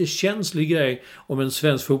någon lite känslig grej om en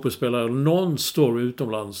svensk fotbollsspelare. Någon story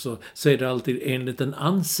utomlands så säger det alltid enligt den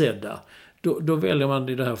ansedda. Då väljer man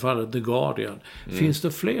i det här fallet The Guardian. Finns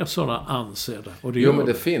det fler sådana ansedda? Och jo, men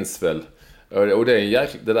det finns väl. Och det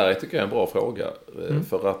där tycker jag är en bra fråga.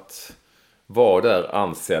 För att vad är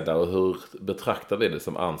ansedda och hur betraktar vi det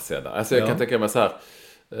som ansedda? Alltså jag kan tänka mig så här.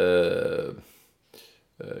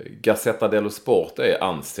 Gazzetta dello Sport är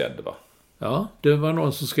ansedd, va? Ja, det var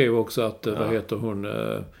någon som skrev också att, vad heter hon...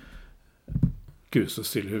 Gud så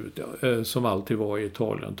still huvudet, som alltid var i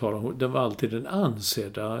Italien. Det var alltid den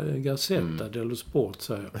ansedda Gazzetta dello Sport,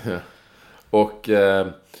 säger jag. Och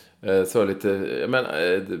så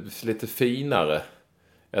lite finare.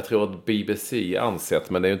 Jag tror att BBC är ansett,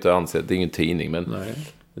 men det är ju inte ansett, det är ingen tidning. Men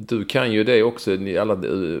nej. Du kan ju det också i alla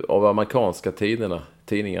av amerikanska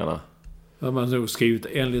tidningarna. Ja, man har skrivit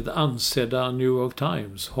enligt ansedda New York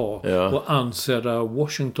Times har och ansedda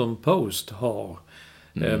Washington Post har.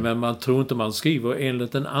 Men man tror inte man skriver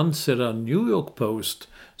enligt den ansedda New York Post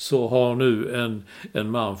så har nu en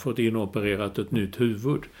man fått inopererat ett nytt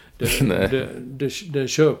huvud. Det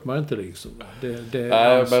köper man inte liksom.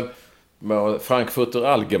 Men Frankfurter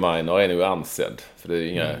Allgemeiner är nog ansedd. För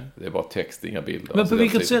det är bara text, inga bilder. Men på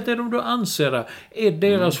vilket sätt är de då ansedda? Är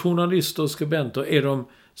deras journalister och skribenter, är de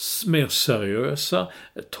mer seriösa?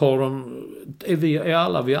 Är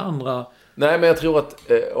alla vi andra... Nej, men jag tror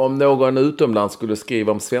att om någon utomlands skulle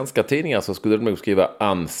skriva om svenska tidningar så skulle de nog skriva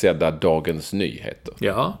ansedda Dagens Nyheter.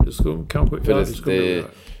 Ja, det skulle kanske... För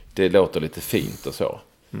det låter lite fint och så.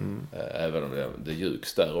 Även om det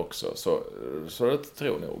ljugs där också. Så det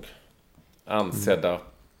tror jag nog. Ansedda...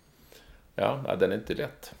 Ja, den är inte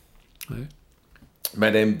lätt. Nej.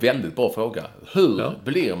 Men det är en väldigt bra fråga. Hur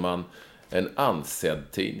blir man en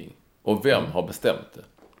ansedd tidning? Och vem har bestämt det?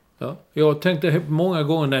 Ja. Jag tänkte många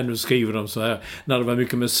gånger när du skriver dem så här, när det var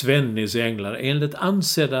mycket med Svennis i England, enligt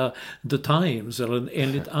ansedda The Times eller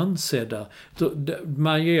enligt ansedda,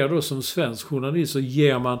 man ger då som svensk journalist så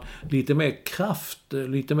ger man lite mer kraft,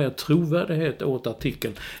 lite mer trovärdighet åt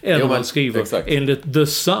artikeln än om man skriver enligt The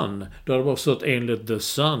Sun, då har det bara stått enligt The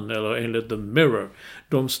Sun eller enligt The Mirror.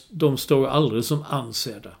 De står ju aldrig som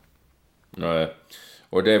ansedda. Nej,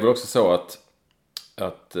 och det är väl också så att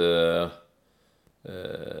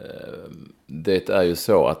det är ju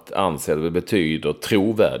så att ansedda betyder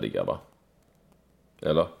trovärdiga, va?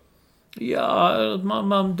 Eller? Ja,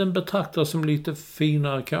 den betraktas som lite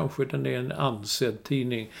finare kanske. Den är en ansedd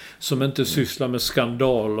tidning som inte sysslar med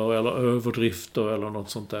skandaler eller överdrifter eller något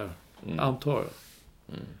sånt där. Antar jag.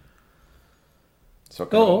 Så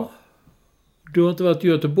kan det vara. Du har inte varit i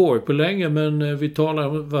Göteborg på länge, men vi talar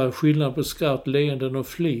om vad skillnad på skratt, leenden och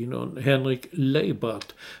flin. Och Henrik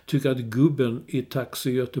Leibratt tycker att gubben i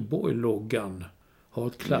Taxi Göteborg-loggan har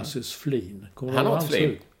ett klassiskt flin. Han har ett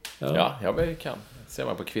flin. Ja, jag kan. Ser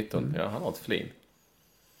man på kvitton. Ja, han har ett flin.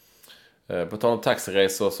 På tal om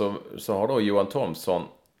taxiresor så har då Johan Thomsson...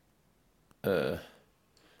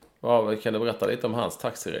 kan du berätta lite om hans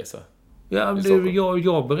taxiresa? Ja,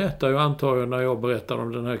 jag berättar ju antagligen när jag berättar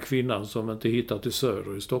om den här kvinnan som inte hittat till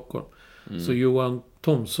Söder i Stockholm. Så Johan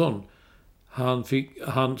Thomsson,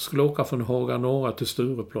 han skulle åka från Haga Norra till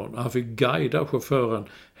Stureplan. Han fick guida chauffören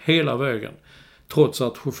hela vägen. Trots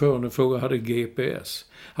att chauffören i fråga hade GPS.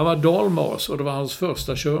 Han var dalmas och det var hans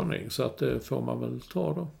första körning. Så att det får man väl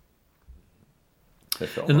ta då.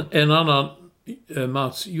 En annan...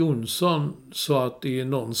 Mats Jonsson sa att i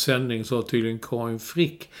någon sändning så har tydligen Karin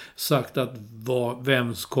Frick sagt att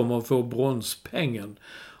vem kommer att få bronspengen.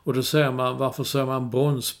 Och då säger man, varför säger man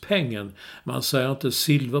bronspengen? Man säger inte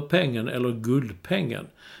silverpengen eller guldpengen.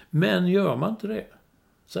 Men gör man inte det?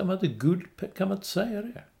 Säger man inte guldpengen? Kan man inte säga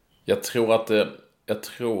det? Jag tror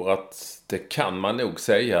att det kan man nog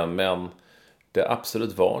säga, men det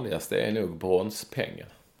absolut vanligaste är nog bronspengen.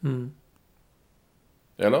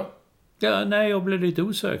 Eller? Ja, nej, jag blev lite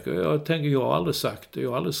osäker. Jag har aldrig sagt det. Jag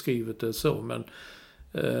har aldrig skrivit det så. Men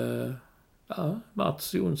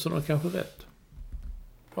Mats Jonsson har kanske rätt.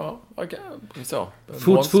 Ja, okej. Så.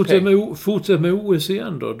 Fortsätt med OS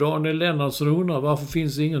igen då. Daniel Lennartsson undrar varför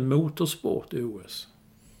finns det ingen motorsport i OS?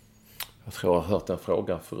 Jag tror jag har hört den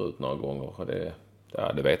frågan förut några gånger. Och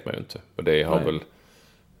Ja, det vet man ju inte. Och det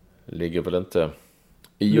ligger väl inte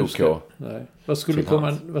i OK. Nej. Vad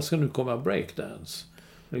ska nu komma breakdance?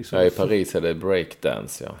 Liksom, Ja, i Paris är det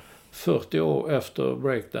breakdance, ja. 40 år efter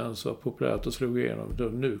breakdance var populärt och slog igenom. Då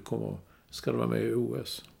nu ska det vara med i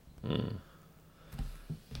OS.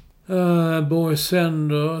 Boy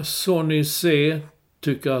Sender, Sonny C.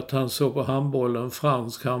 tycker att han såg på handbollen,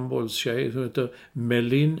 fransk handbollstjej som heter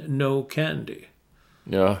Meline No Candy.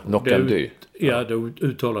 Ja, Nokandi. Ja, det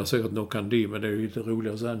uttalar säkert Nokandi, men det är ju lite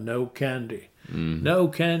roligare att säga No Candy.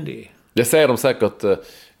 No Candy. Det säger de säkert,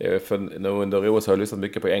 för nu under OS har jag lyssnat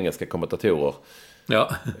mycket på engelska kommentatorer.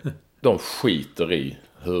 Ja. De skiter i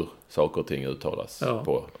hur saker och ting uttalas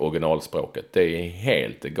på originalspråket. Det är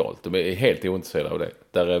helt egalt. De är helt ointresserade av det.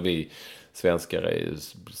 Där är vi svenskar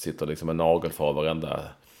sitter liksom en nagel för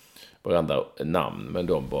varenda namn, men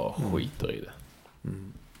de bara skiter i det.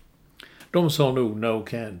 De sa nog No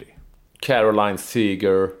Candy. Caroline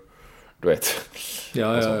Seeger, du vet.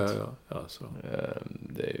 Ja, så.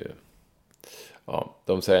 Det är ju... Ja,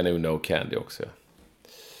 de säger nog No Candy också.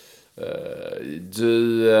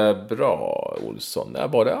 Du, bra Olsson. Ja,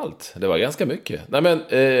 var det allt? Det var ganska mycket. Nej, men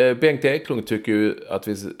Bengt Eklund tycker ju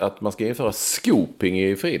att man ska införa scooping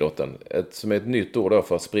i friidrotten. Som är ett nytt ord då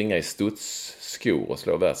för att springa i studsskor och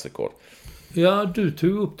slå världsrekord. Ja, du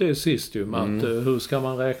tog upp det sist ju, Matt. Hur ska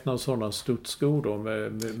man räkna sådana studsskor då?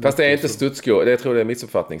 Fast det är inte studsskor. Jag tror det är en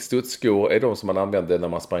missuppfattning. Studsskor är de som man använder när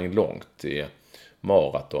man sprang långt i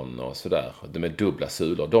maraton och sådär. De är dubbla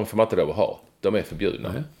sulor. De får man inte lov att ha. De är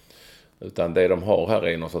förbjudna. Nej. Utan det de har här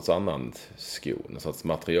är någon sorts annan sko. Någon sorts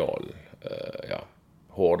material.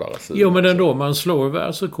 Hårdare sulor. Jo, men ändå. Man slår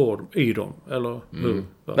världsrekord i dem. Eller hur?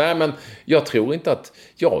 Nej, men jag tror inte att...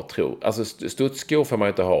 Alltså studsskor får man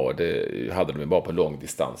inte ha. Det hade de bara på lång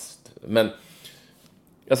distans. Men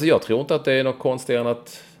alltså jag tror inte att det är något konstigare än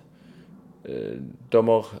att de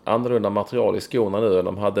har annorlunda material i skorna nu än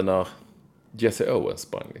de hade när Jesse Owens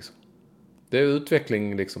sprang. Liksom. Det är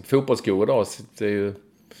utveckling. Liksom. Fotbollsskor idag, det är ju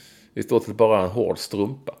i stort sett bara en hård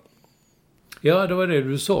strumpa. Ja, det var det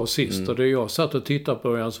du sa sist. Och det jag satt och tittade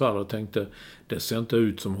på Jans Wall och tänkte, det ser inte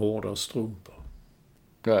ut som hårda strumpor.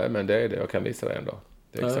 Nej, men det är det. Jag kan visa det ändå.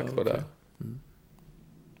 Det är exakt vad det är.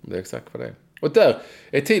 Det är exakt vad det är. Och där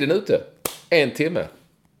är tiden ute. 1 timme.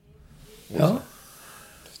 Ja.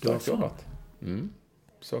 Starkt jobbat.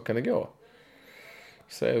 Så kan det gå.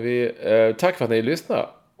 Säger vi tack för att ni lyssnar.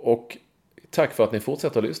 Och tack för att ni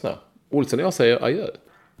fortsätter att lyssna. Olsson och jag säger adjö.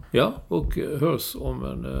 Ja, och hörs om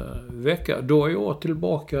en vecka. Då är jag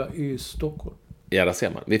tillbaka i Stockholm. Ja, där ser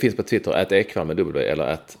man. Vi finns på Twitter, @ekvall med W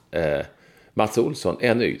eller Mats Olsson,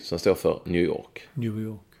 ny, som står för New York. New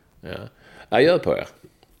York. Ja. Adjö på er.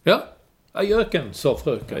 Ja, adjöken, sa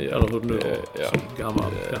fröken. Eller hur det nu var, som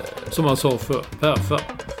gammal. Ja. Som man sa för.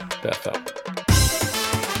 Perfekt.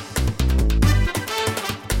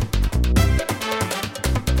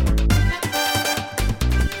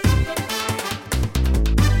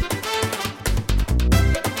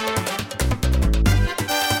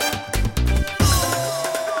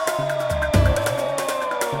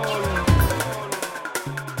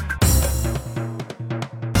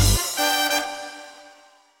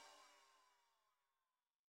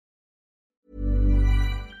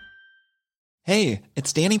 Hey,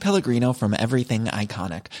 it's Danny Pellegrino from Everything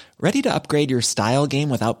Iconic. Ready to upgrade your style game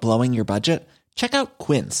without blowing your budget? Check out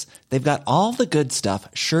Quince. They've got all the good stuff,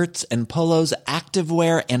 shirts and polos,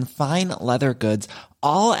 activewear, and fine leather goods,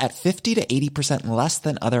 all at 50 to 80% less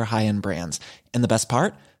than other high-end brands. And the best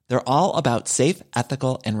part? They're all about safe,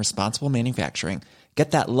 ethical, and responsible manufacturing.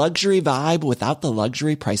 Get that luxury vibe without the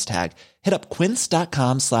luxury price tag. Hit up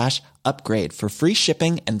quince.com/upgrade for free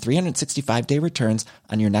shipping and 365-day returns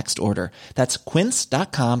on your next order. That's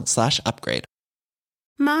quince.com/upgrade.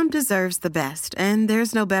 Mom deserves the best, and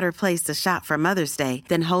there's no better place to shop for Mother's Day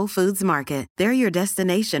than Whole Foods Market. They're your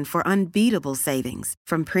destination for unbeatable savings,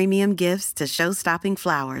 from premium gifts to show-stopping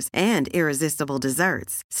flowers and irresistible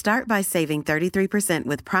desserts. Start by saving 33%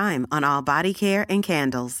 with Prime on all body care and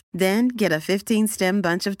candles. Then get a 15-stem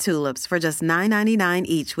bunch of tulips for just $9.99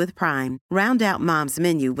 each with Prime. Round out Mom's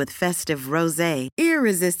menu with festive rosé,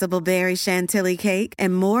 irresistible berry chantilly cake,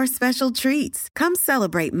 and more special treats. Come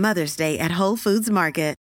celebrate Mother's Day at Whole Foods Market.